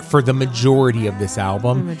 Is what for the majority of this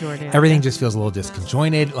album. The majority of Everything it. just feels a little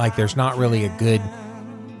disconjointed. Like there's not really a good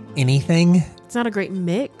anything. It's not a great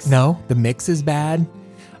mix. No, the mix is bad.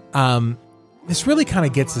 This really kind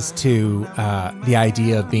of gets us to the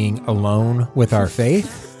idea of being alone with our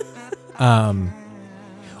faith.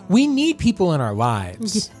 We need people in our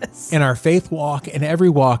lives, Yes. in our faith walk, and every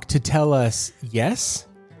walk to tell us yes,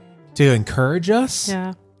 to encourage us,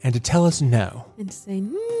 Yeah. and to tell us no. And to say,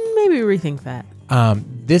 maybe rethink that.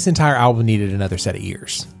 This entire album needed another set of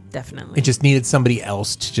ears. Definitely. It just needed somebody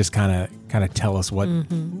else to just kind of tell us what.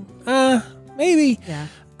 Maybe. Yeah.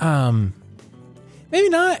 Maybe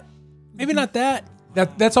not. Maybe not that.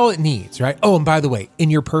 That's all it needs, right? Oh, and by the way, in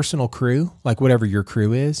your personal crew, like whatever your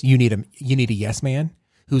crew is, you need a yes man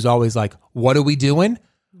who's always like, "What are we doing?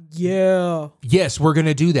 Yeah. Yes, we're going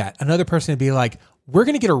to do that." Another person would be like, "We're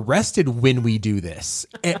going to get arrested when we do this."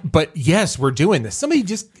 But yes, we're doing this. Somebody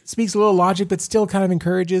just speaks a little logic, but still kind of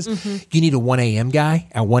encourages. You need a 1 a.m. guy.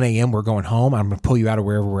 At 1 a.m., we're going home. I'm going to pull you out of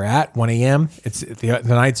wherever we're at. 1 a.m., the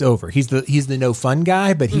night's over. He's the no fun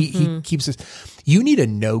guy, but he keeps us. You need a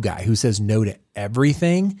no guy who says no to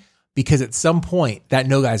everything. Because at some point, that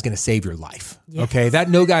no guy is going to save your life. Yes. Okay, that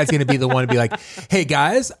no guy is going to be the one to be like, "Hey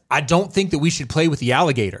guys, I don't think that we should play with the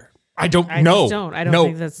alligator. I don't know. I don't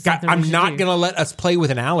think that's something we I'm should not do." going to let us play with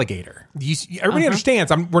an alligator. Everybody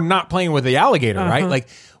understands. We're not playing with the alligator, right? Like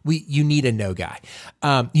you need a no guy.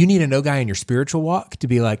 You need a no guy in your spiritual walk to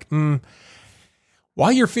be like,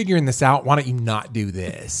 while you're figuring this out, why don't you not do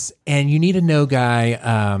this? And you need a no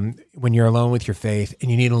guy when you're alone with your faith, and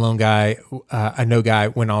you need a no guy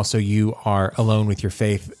when also you are alone with your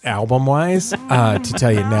faith album wise to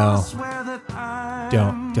tell you no,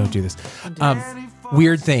 don't do this.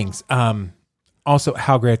 Weird things. Also,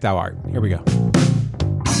 How Great Thou Art. Here we go. Not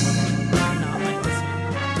like this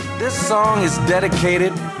one. This song is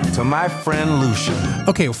dedicated to my friend Lucian.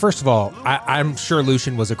 Okay, well, first of all, I'm sure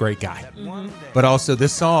Lucian was a great guy. But also,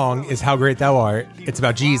 this song is How Great Thou Art. It's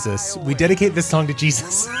about Jesus. We dedicate this song to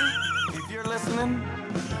Jesus. If you're listening,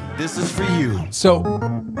 this is for you. So,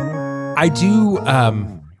 I do...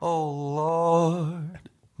 Oh Lord,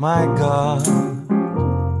 my God.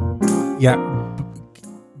 yeah,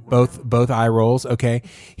 both eye rolls, okay?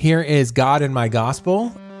 Here is God in My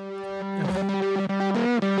Gospel.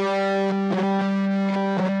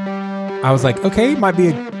 I was like, okay, might be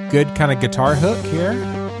a good kind of guitar hook here.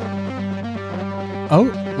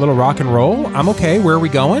 Oh, a little rock and roll. I'm okay. Where are we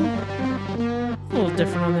going? A little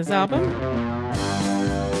different on this album.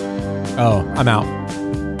 Oh, I'm out.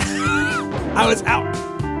 I was out.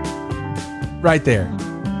 Right there.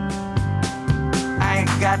 I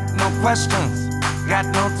ain't got no questions, got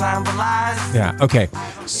no time for lies. Yeah, okay.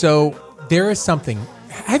 So there is something.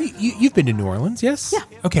 Have you've been to New Orleans, yes? Yeah.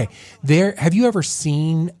 Okay. Have you ever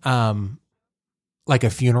seen like a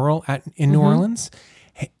funeral in New Orleans?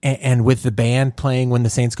 And with the band playing When the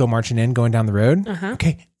Saints Go Marching In, going down the road.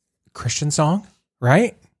 Okay. Christian song,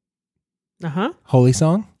 right? Holy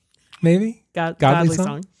song, maybe? Godly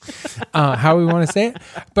song. How we want to say it.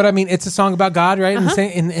 But I mean, it's a song about God, right?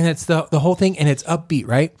 And it's the whole thing, and it's upbeat,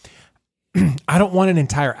 right? I don't want an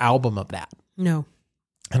entire album of that. No.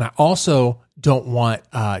 And I also don't want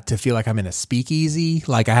to feel like I'm in a speakeasy,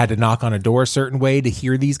 like I had to knock on a door a certain way to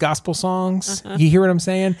hear these gospel songs. You hear what I'm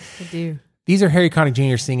saying? I do. These are Harry Connick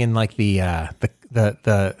Jr. singing like the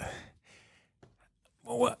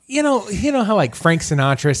you know how like Frank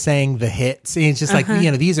Sinatra sang the hits. And it's just like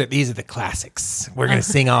these are the classics. We're gonna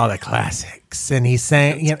sing all the classics, and he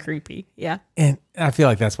sang. It's creepy. Yeah. And I feel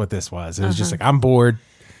like that's what this was. It was just like I'm bored.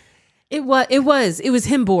 It was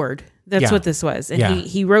him bored. That's Yeah. what this was. And Yeah.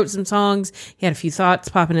 he wrote some songs. He had a few thoughts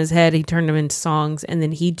pop in his head. He turned them into songs, and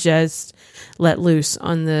then he just let loose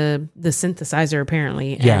on the synthesizer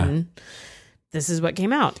apparently. Yeah. And this is what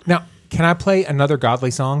came out. Now, can I play another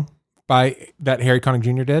godly song that Harry Connick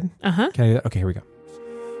Jr. did? Can I do that? Okay, here we go.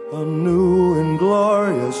 A new and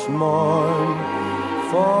glorious morn,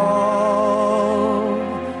 fall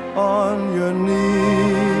on your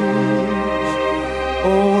knees.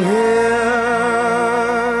 Oh, hear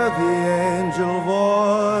the angel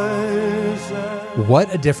voice.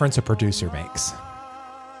 What a difference a producer makes.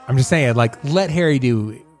 I'm just saying, like, let Harry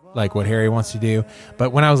do like what Harry wants to do.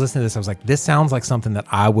 But when I was listening to this, I was like, this sounds like something that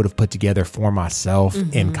I would have put together for myself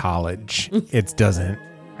in college. It doesn't.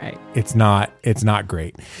 Right. It's not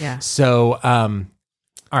great. Yeah. So, all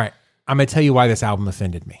right. I'm going to tell you why this album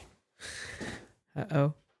offended me.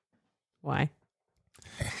 Uh-oh. Why?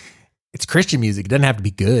 It's Christian music. It doesn't have to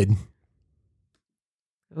be good.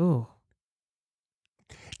 Ooh.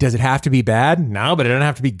 Does it have to be bad? No, but it doesn't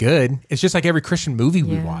have to be good. It's just like every Christian movie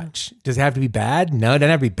we watch. Does it have to be bad? No, it doesn't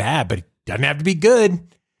have to be bad, but Doesn't have to be good.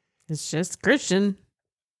 It's just Christian.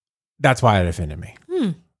 That's why it offended me.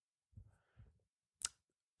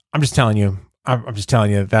 I'm just telling you. I'm just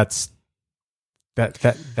telling you that's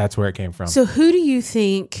where it came from. So who do you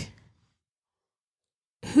think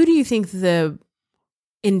the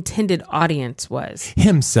intended audience was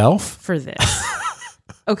Himself. for this?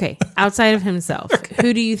 Okay, outside of himself,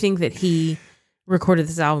 who do you think that he recorded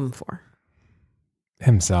this album for?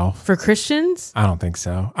 Himself. For Christians? I don't think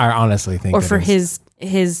so. I honestly think Or that for it was-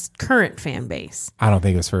 his current fan base? I don't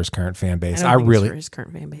think it was for his current fan base. I don't think it's for his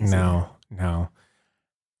current fan base.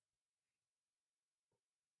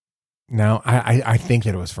 No. I think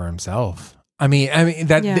that it was for himself. I mean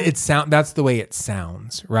that Yeah. that's the way it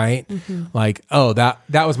sounds, right? Mm-hmm. Like, oh, that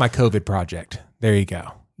was my COVID project. There you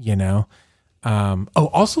go. You know?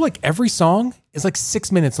 Also like every song is like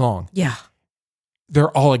 6 minutes long. Yeah, They're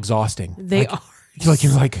all exhausting. they Like, are.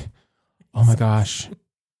 you're like, oh my gosh.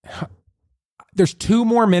 There's 2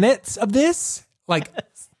 more minutes of this? Like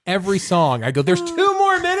every song I go, there's 2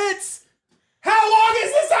 more minutes? How long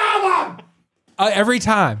is this album? Every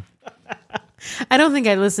time. I don't think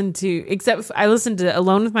I listened to, I listened to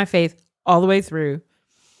Alone with My Faith all the way through.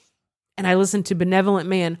 And I listened to Benevolent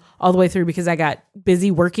Man all the way through because I got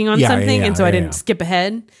busy working on something. And so I didn't skip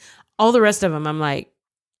ahead. All the rest of them, I'm like,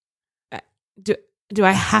 do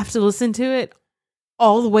I have to listen to it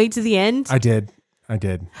all the way to the end? I did. I'm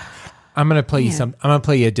going to play you I'm going to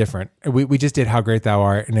play you a different. We just did How Great Thou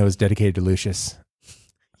Art and it was dedicated to Lucius.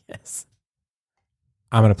 Yes.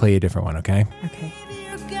 I'm going to play you a different one, okay? Okay.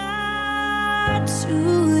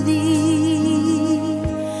 To thee,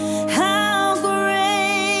 how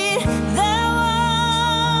great thou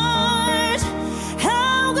art,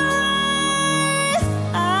 how great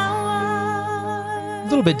thou art. A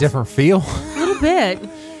little bit different feel. A little bit.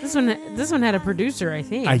 This one had a producer, I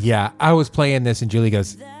think. Yeah, I was playing this and Julie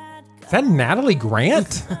goes, is that Natalie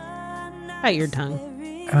Grant? Bite your tongue.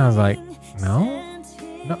 And I was like,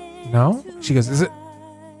 no. She goes, is it?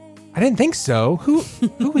 I didn't think so. Who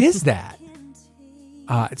is that?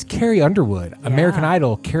 It's Carrie Underwood, American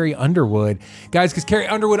Idol, Carrie Underwood. Guys, because Carrie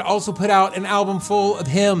Underwood also put out an album full of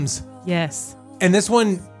hymns. Yes. And this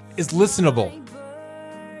one is listenable.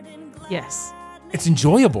 Yes. It's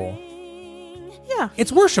enjoyable. Yeah.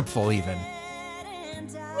 It's worshipful even.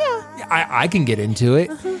 Yeah. I can get into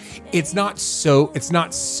it. It's not such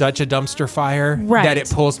a dumpster fire that it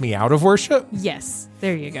pulls me out of worship. Yes.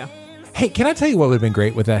 There you go. Hey, can I tell you what would have been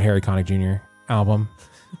great with that Harry Connick Jr. album?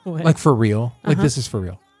 What? Like for real. Like this is for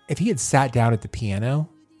real. If he had sat down at the piano,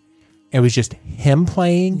 it was just him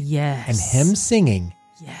playing Yes. and him singing.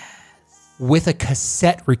 Yes. With a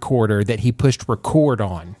cassette recorder that he pushed record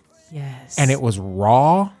on. Yes. And it was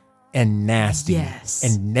raw and nasty. Yes.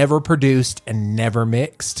 And never produced and never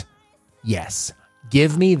mixed. Yes.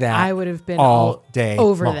 Give me that. I would have been all day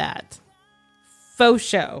over long. that. Faux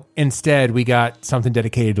show. Instead, we got something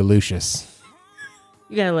dedicated to Lucius.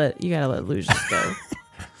 You gotta let Lucius go.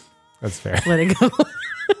 That's fair. Let it go.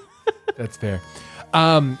 That's fair.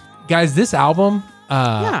 Guys, this album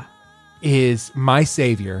is My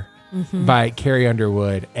Savior by Carrie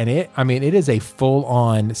Underwood. And it is a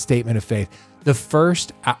full-on statement of faith. The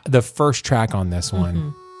first track on this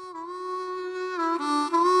one.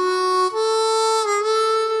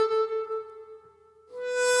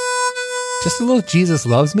 Just a little Jesus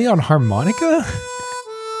Loves Me on harmonica?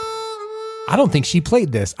 I don't think she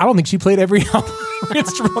played this. I don't think she played every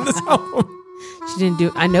instrument on this album.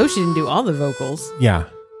 I know she didn't do all the vocals Yeah.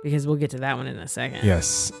 because we'll get to that one in a second.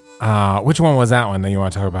 Yes. Which one was that one that you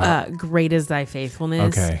want to talk about? Great is Thy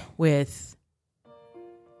Faithfulness. Okay. With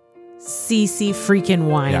CeCe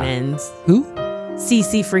freaking Winans. Who?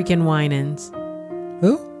 CeCe freaking Winans.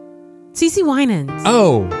 Who? CeCe Winans.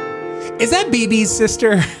 Oh. Is that BB's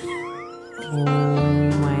sister? Oh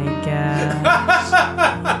my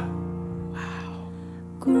God.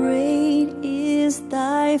 Great is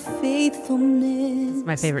thy faithfulness.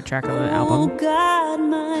 My favorite track of the Oh album. God,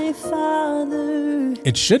 my Father.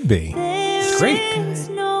 It should be. It's great. There's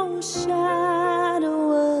no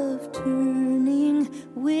shadow of turning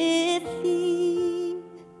with thee.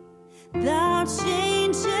 Thou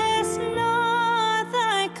changest not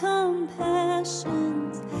thy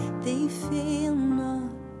compassions, they fail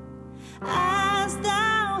not. As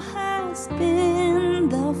thou hast been,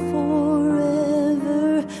 thou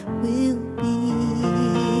forever will be.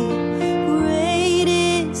 Great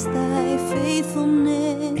is thy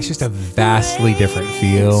faithfulness. It's just a vastly different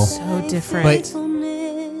feel. So different. But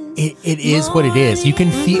it is what it is. You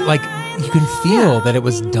can feel that it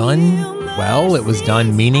was done well. It was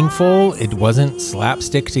done meaningful. It wasn't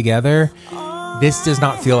slapstick together. This does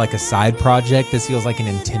not feel like a side project. This feels like an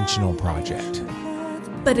intentional project.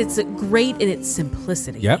 But it's great in its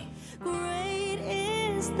simplicity. Yep. Great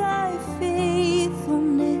is thy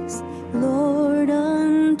faithfulness, Lord,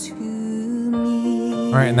 unto me.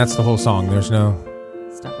 All right, and that's the whole song. There's no...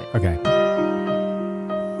 Stop it. Okay.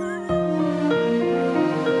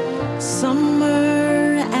 Summer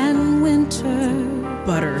and winter,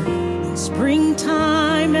 Butter.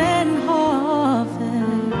 springtime and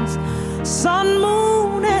harvest, sun,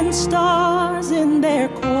 moon, and stars in their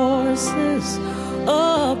courses.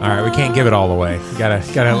 All right, we can't give it all away.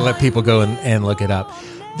 Gotta let people go and look it up.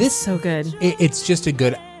 This So good. it's just a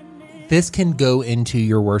good. This can go into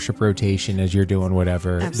your worship rotation as you're doing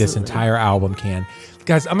whatever. This Absolutely. entire album can.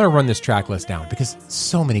 Guys, I'm going to run this track list down because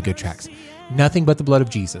so many good tracks. Nothing But the Blood of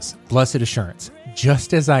Jesus, Blessed Assurance,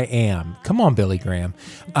 Just As I Am. Come on, Billy Graham.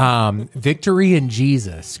 Victory in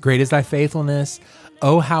Jesus, Great Is Thy Faithfulness.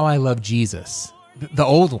 Oh, How I Love Jesus. The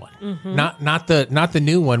old one, not the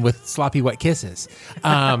new one with sloppy wet kisses.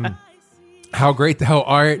 How Great Thou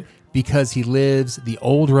Art, Because He Lives, The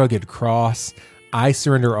Old Rugged Cross, I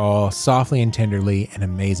Surrender All, Softly and Tenderly, and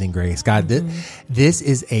Amazing Grace. God, this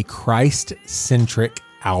is a Christ-centric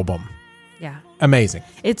album. Yeah. Amazing.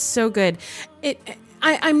 It's so good.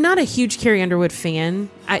 I'm not a huge Carrie Underwood fan.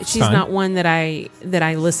 She's Fine. not one that I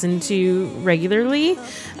listen to regularly.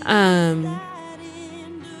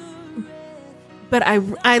 But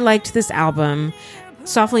I liked this album.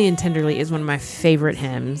 Softly and Tenderly is one of my favorite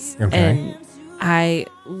hymns. Okay. And I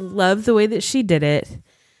love the way that she did it.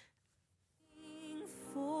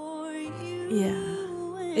 Yeah.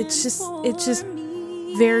 It's just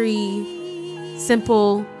very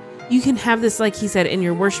simple. You can have this, like he said, in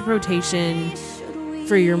your worship rotation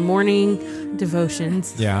for your morning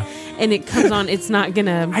devotions. Yeah. And it comes on, it's not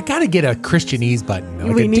gonna I got to get a Christianese button.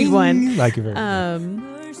 Like We a need ding, one. Like a,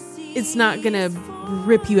 it's not gonna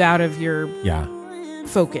rip you out of your yeah.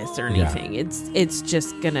 focus or Yeah. anything. It's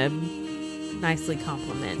just gonna nicely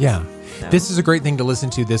complement. Yeah. So. This is a great thing to listen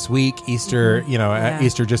to this week. Easter, Yeah.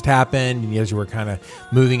 Easter just happened, and as you were kind of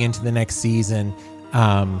moving into the next season,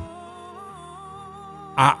 I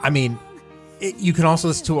mean, you can also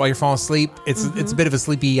listen to it while you're falling asleep. It's a bit of a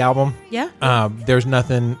sleepy album. Yeah. There's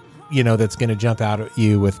nothing that's going to jump out at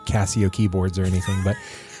you with Casio keyboards or anything, but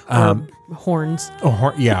Or horns.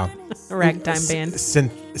 yeah, A ragtime band.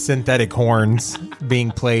 synthetic horns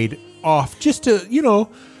being played off just to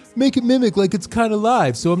make it mimic like it's kind of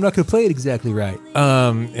live. So I'm not going to play it exactly right.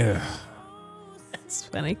 It's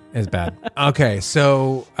funny. It's bad. Okay,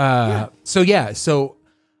 so so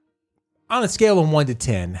on a scale of 1 to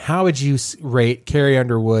 10, how would you rate Carrie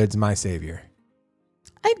Underwood's "My Savior"?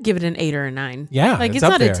 I'd give it an 8 or a 9. Yeah, Like it's it's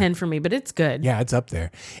up not there. a 10 for me, but it's good. Yeah, it's up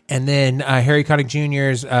there. And then Harry Connick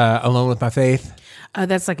Jr.'s "Alone with My Faith."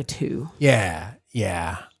 That's like a 2. Yeah.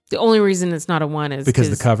 The only reason it's not a 1 is Because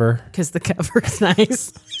the cover. Because the cover is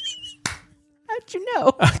nice. How'd you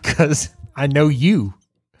know? Because I know you.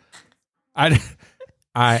 I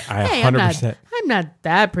Hey, 100%. I'm not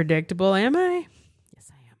that predictable, am I?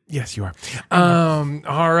 Yes, I am. Yes, you are.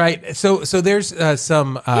 All right. So there's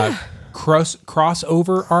some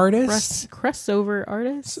crossover artists. Crossover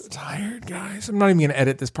artists. Tired, guys. I'm not even going to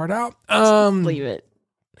edit this part out. Leave it.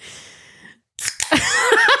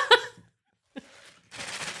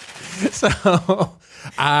 So,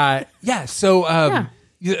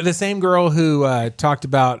 the same girl who talked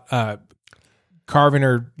about carving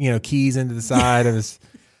her, keys into the side of his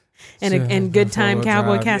And Good Time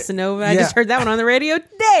Cowboy Drive. Casanova. I Yeah. just heard that one on the radio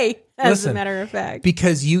today, as Listen, a matter of fact.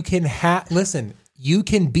 because you can you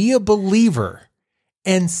can be a believer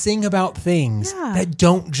and sing about things Yeah. that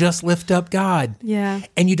don't just lift up God. Yeah.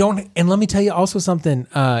 And you don't, and let me tell you also something,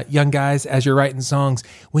 young guys, as you're writing songs,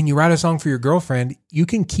 when you write a song for your girlfriend, you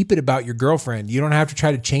can keep it about your girlfriend. You don't have to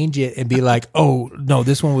try to change it and be like, oh, no,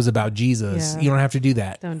 this one was about Jesus. Yeah. You don't have to do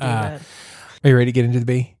that. Don't do that. Are you ready to get into the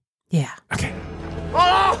B? Yeah. Okay.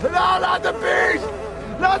 Oh, no, not the beast!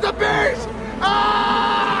 Not the beast!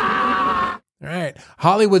 Ah! All right.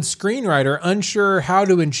 Hollywood screenwriter unsure how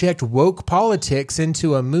to inject woke politics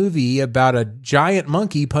into a movie about a giant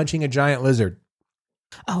monkey punching a giant lizard.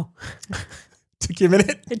 Oh, Took you a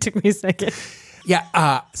minute? it took me a second.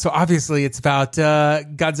 Yeah. So obviously it's about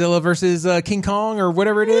Godzilla versus King Kong or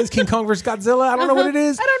whatever it is. King Kong versus Godzilla. I don't know what it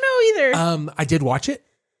is. I don't know either. I did watch it.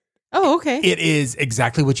 Oh, okay. It is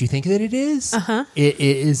exactly what you think that it is. Uh-huh. It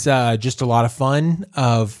is just a lot of fun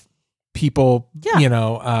of people,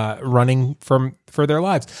 Yeah. running for their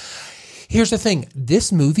lives. Here's the thing.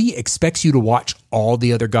 This movie expects you to watch all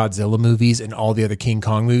the other Godzilla movies and all the other King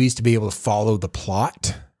Kong movies to be able to follow the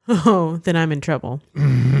plot. Oh, then I'm in trouble.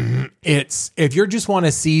 It's if you just want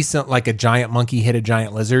to see some like a giant monkey hit a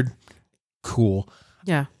giant lizard, cool.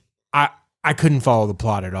 Yeah. I couldn't follow the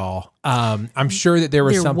plot at all. I'm sure that there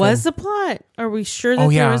was There something. was a plot. Are we sure that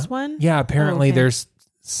there was one? Yeah, apparently okay. there's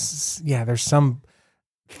some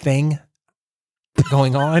thing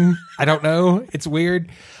going on. I don't know. It's weird.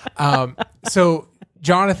 So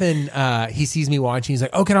Jonathan, he sees me watching. He's like,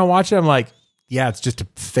 "Oh, can I watch it?" I'm like, "Yeah, it's just a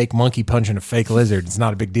fake monkey punching a fake lizard. It's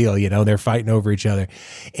not a big deal, you know. They're fighting over each other."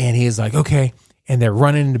 And he is like, "Okay." And they're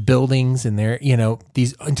running into buildings, and they're, you know,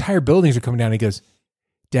 these entire buildings are coming down. He goes,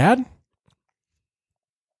 "Dad,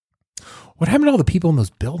 what happened to all the people in those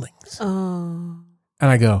buildings?" Oh. And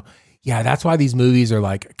I go, "Yeah, that's why these movies are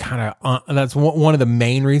like kind of, that's one of the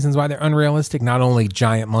main reasons why they're unrealistic. Not only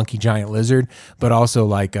giant monkey, giant lizard, but also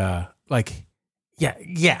like that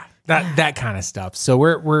kind of stuff." So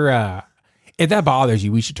we're if that bothers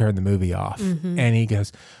you, we should turn the movie off. Mm-hmm. And he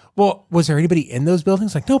goes, "Well, was there anybody in those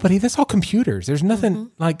buildings?" Like, "Nobody. That's all computers. There's nothing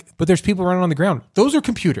but there's people running on the ground. Those are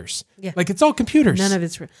computers. Yeah. Like it's all computers. None of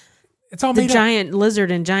it's real. It's all The made giant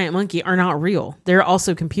lizard and giant monkey are not real. They're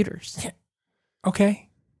also computers. up. Okay.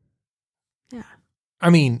 Yeah. I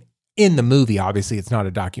mean, in the movie, obviously, it's not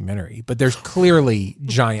a documentary, but there's clearly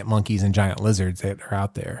giant monkeys and giant lizards that are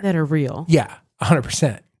out there. That are real. Yeah,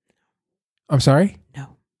 100%. I'm sorry?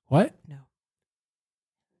 No. What? No.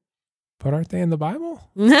 But aren't they in the Bible?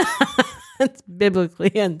 It's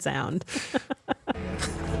biblically unsound.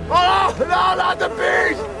 Oh, no, not the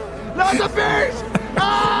beast! Not the beast!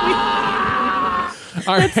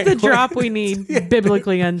 All That's right, the drop we need.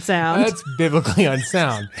 Biblically unsound. That's biblically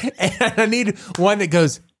unsound. And I need one that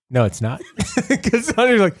goes, "No, it's not." Because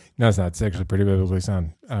others like, "No, it's not. It's actually pretty biblically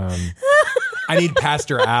sound." I need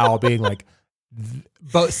Pastor Al being like,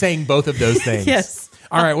 saying both of those things. Yes.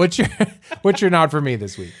 All right, what's your nod for me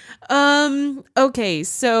this week? Okay,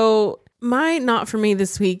 so my not for me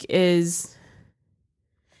this week is,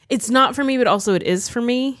 it's not for me, but also it is for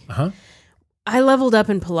me. Uh-huh. I leveled up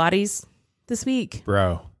in Pilates this week.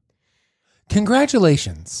 Bro.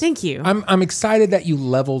 Congratulations. Thank you. I'm excited that you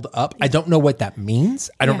leveled up. I don't know what that means.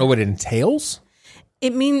 I don't know what it entails.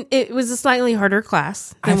 It was a slightly harder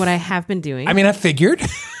class than what I have been doing. I mean, I figured.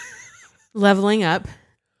 Leveling up.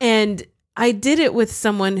 And I did it with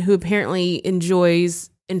someone who apparently enjoys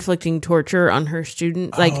inflicting torture on her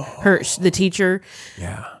student, like the teacher.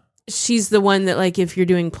 Yeah. She's the one that, like, if you're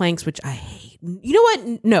doing planks, which I hate. You know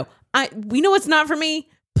what? No. We know what's not for me?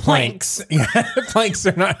 Planks. Yeah, planks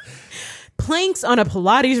are not. Planks on a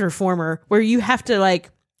Pilates reformer where you have to, like,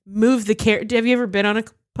 move the Have you ever been on a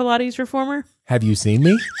Pilates reformer? Have you seen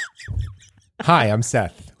me? Hi, I'm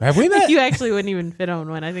Seth. Have we met? You actually wouldn't even fit on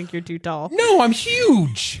one. I think you're too tall. No, I'm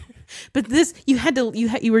huge. But this,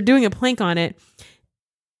 you were doing a plank on it,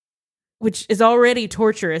 which is already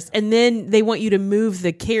torturous, and then they want you to move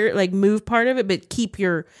move part of it, but keep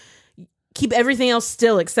everything else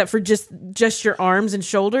still except for just your arms and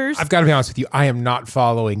shoulders. I've got to be honest with you. I am not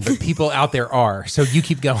following, but people out there are. So you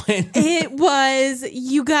keep going. It was,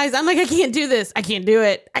 you guys, I'm like, I can't do this. I can't do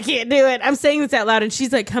it. I can't do it. I'm saying this out loud, and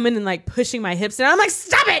she's like coming and like pushing my hips, and I'm like,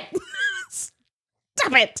 stop it.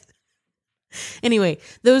 Stop it. Anyway,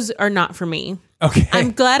 those are not for me. Okay.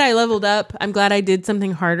 I'm glad I leveled up. I'm glad I did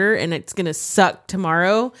something harder, and it's going to suck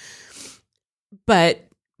tomorrow. But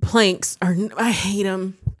planks are, I hate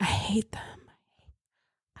them. I hate them.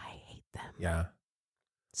 I hate them. Yeah.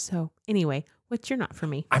 So anyway, what's your not for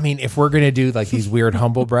me? I mean, if we're going to do like these weird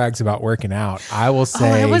humble brags about working out, I will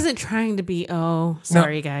say. I wasn't trying to be,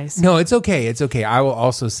 sorry guys. No, it's okay. It's okay. I will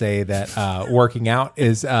also say that working out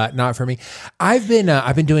is not for me. I've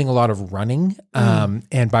been doing a lot of running,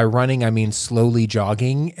 and by running I mean slowly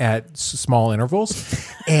jogging at small intervals,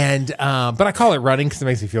 and but I call it running because it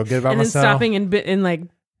makes me feel good about And then myself. stopping and like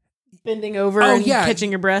bending over and catching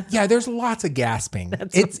your breath. Yeah, there's lots of gasping.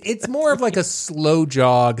 It's more of like a slow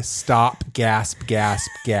jog, stop, gasp,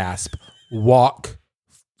 walk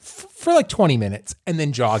for like 20 minutes, and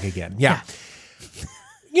then jog again. Yeah.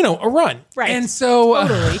 You know, a run. Right. And so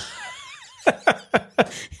Totally.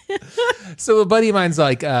 so a buddy of mine's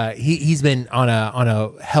like, he's been on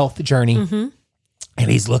a health journey, and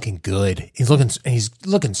he's looking good. He's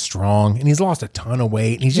looking strong, and he's lost a ton of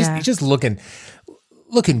weight, and he's just looking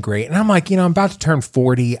great. And I'm like, I'm about to turn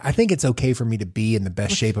 40. I think it's okay for me to be in the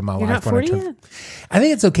best shape of my You're life not when 40 I turn. yet? I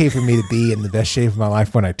think it's okay for me to be in the best shape of my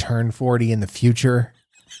life when I turn 40 in the future.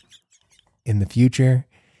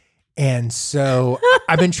 And so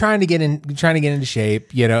I've been trying to get into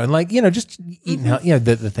shape, and like, just eating,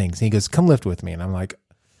 the things. And he goes, "Come lift with me." And I'm like,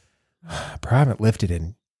 "Bro, I haven't lifted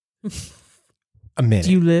in a minute.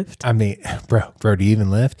 Do you lift? I mean, bro, do you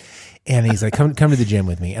even lift? And he's like, come to the gym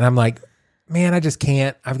with me. And I'm like, man, I just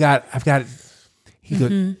can't. I've got. He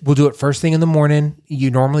goes, we'll do it first thing in the morning.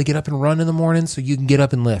 You normally get up and run in the morning, so you can get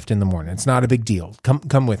up and lift in the morning. It's not a big deal.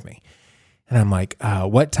 Come with me. And I'm like,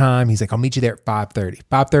 what time? He's like, I'll meet you there at 5:30.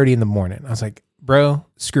 5:30 in the morning. I was like, bro,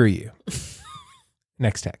 screw you.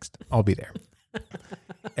 Next text. I'll be there.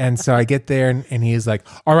 And so I get there and he's like,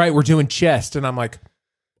 all right, we're doing chest. And I'm like,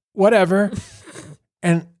 whatever.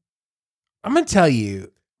 And I'm going to tell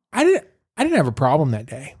you, I didn't have a problem that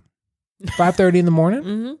day. 5:30 in the morning.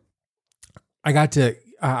 Mm-hmm. I got to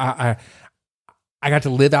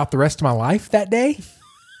live out the rest of my life that day.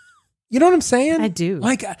 You know what I'm saying? I do.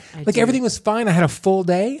 Like everything was fine. I had a full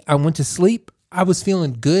day. I went to sleep. I was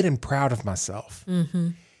feeling good and proud of myself. Mm-hmm.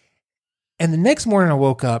 And the next morning I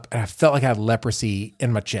woke up and I felt like I had leprosy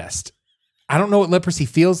in my chest. I don't know what leprosy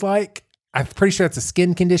feels like. I'm pretty sure it's a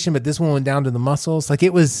skin condition, but this one went down to the muscles. Like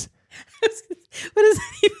it was. What is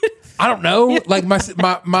that even? I don't know. Like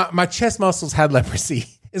my chest muscles had leprosy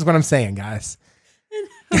is what I'm saying, guys.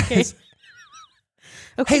 Okay.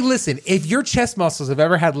 Hey, listen, if your chest muscles have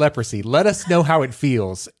ever had leprosy, let us know how it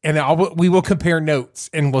feels. And we will compare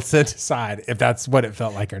notes and we'll decide if that's what it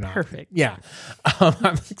felt like or not. Perfect. Yeah.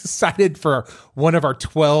 I'm excited for one of our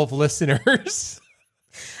 12 listeners.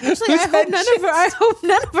 Actually, I hope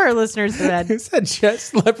none of our listeners have had Who's had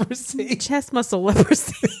chest leprosy? chest muscle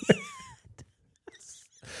leprosy.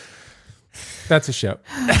 That's a show.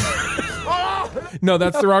 No,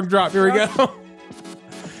 that's the wrong drop. Here we go.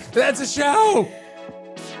 That's a show.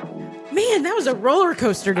 Man, that was a roller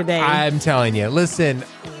coaster today. I'm telling you. Listen,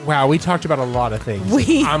 wow, we talked about a lot of things.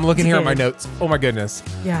 I'm looking here at my notes. Oh, my goodness.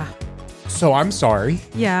 Yeah. So I'm sorry.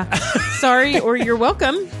 Yeah. Sorry, or you're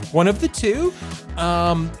welcome. One of the two.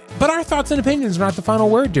 But our thoughts and opinions are not the final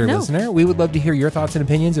word, dear listener. We would love to hear your thoughts and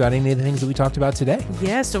opinions about any of the things that we talked about today.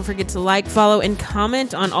 Yes, don't forget to like, follow, and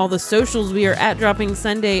comment on all the socials. We are at Dropping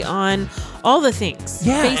Sunday on all the things.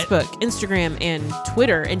 Yeah. Facebook, Instagram, and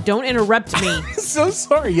Twitter. And don't interrupt me. So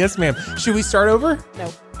sorry. Yes, ma'am. Should we start over?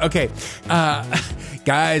 No. Okay.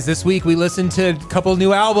 Guys, this week we listened to a couple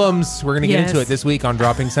new albums. We're going to get into it this week on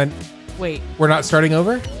Dropping Sunday. Wait. We're not starting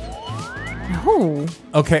over? No.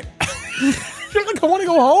 Okay. You're like, I want to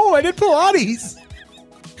go home. I did Pilates.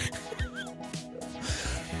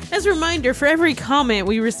 As a reminder, for every comment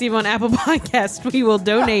we receive on Apple Podcasts, we will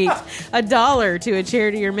donate $1 to a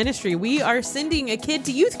charity or ministry. We are sending a kid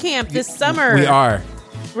to youth camp this summer. We are.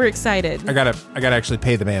 We're excited. I gotta actually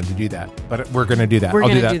pay the man to do that, but we're gonna do that. We're I'll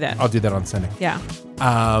gonna do that. do that. I'll do that on Sunday. Yeah.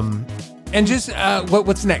 And just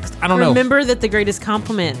what's next? I don't know. Remember that the greatest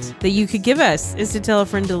compliment that you could give us is to tell a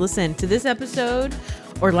friend to listen to this episode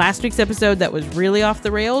or last week's episode that was really off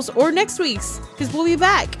the rails, or next week's, because we'll be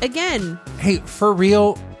back again. Hey, for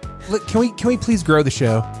real, look, can we please grow the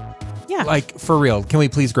show? Yeah. Like, for real, can we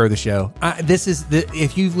please grow the show?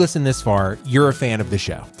 If you've listened this far, you're a fan of the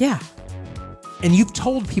show. Yeah. And you've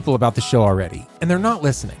told people about the show already, and they're not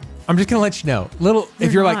listening. I'm just gonna let you know.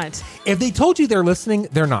 If you're not. like, if they told you they're listening,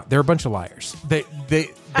 they're not. They're a bunch of liars. They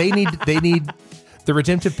need the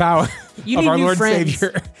redemptive power You of need our new Lord friends. and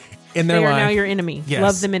Savior in their They are life. now your enemy. Yes.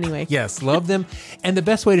 Love them anyway. Yes, love them. And the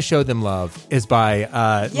best way to show them love is by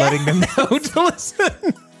letting them know to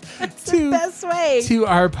listen Best way. to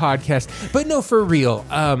our podcast. But no, for real,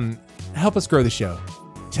 help us grow the show.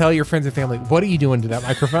 Tell your friends and family, what are you doing to that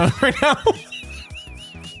microphone right now?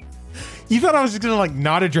 You thought I was just going to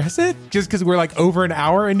not address it just because we're over an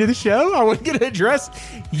hour into the show? I wasn't going to address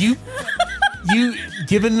you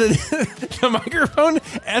giving the microphone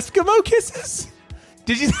Eskimo kisses?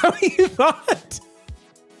 Did you know what you thought?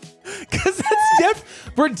 Because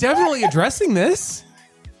we're definitely addressing this.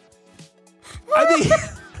 I think...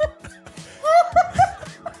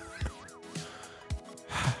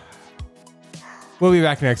 We'll be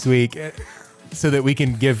back next week so that we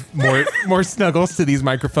can give more snuggles to these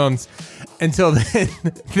microphones. Until then,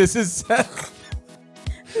 this is Seth.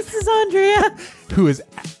 This is Andrea. Who is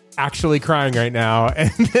actually crying right now. And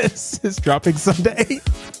this is Dropping Sunday.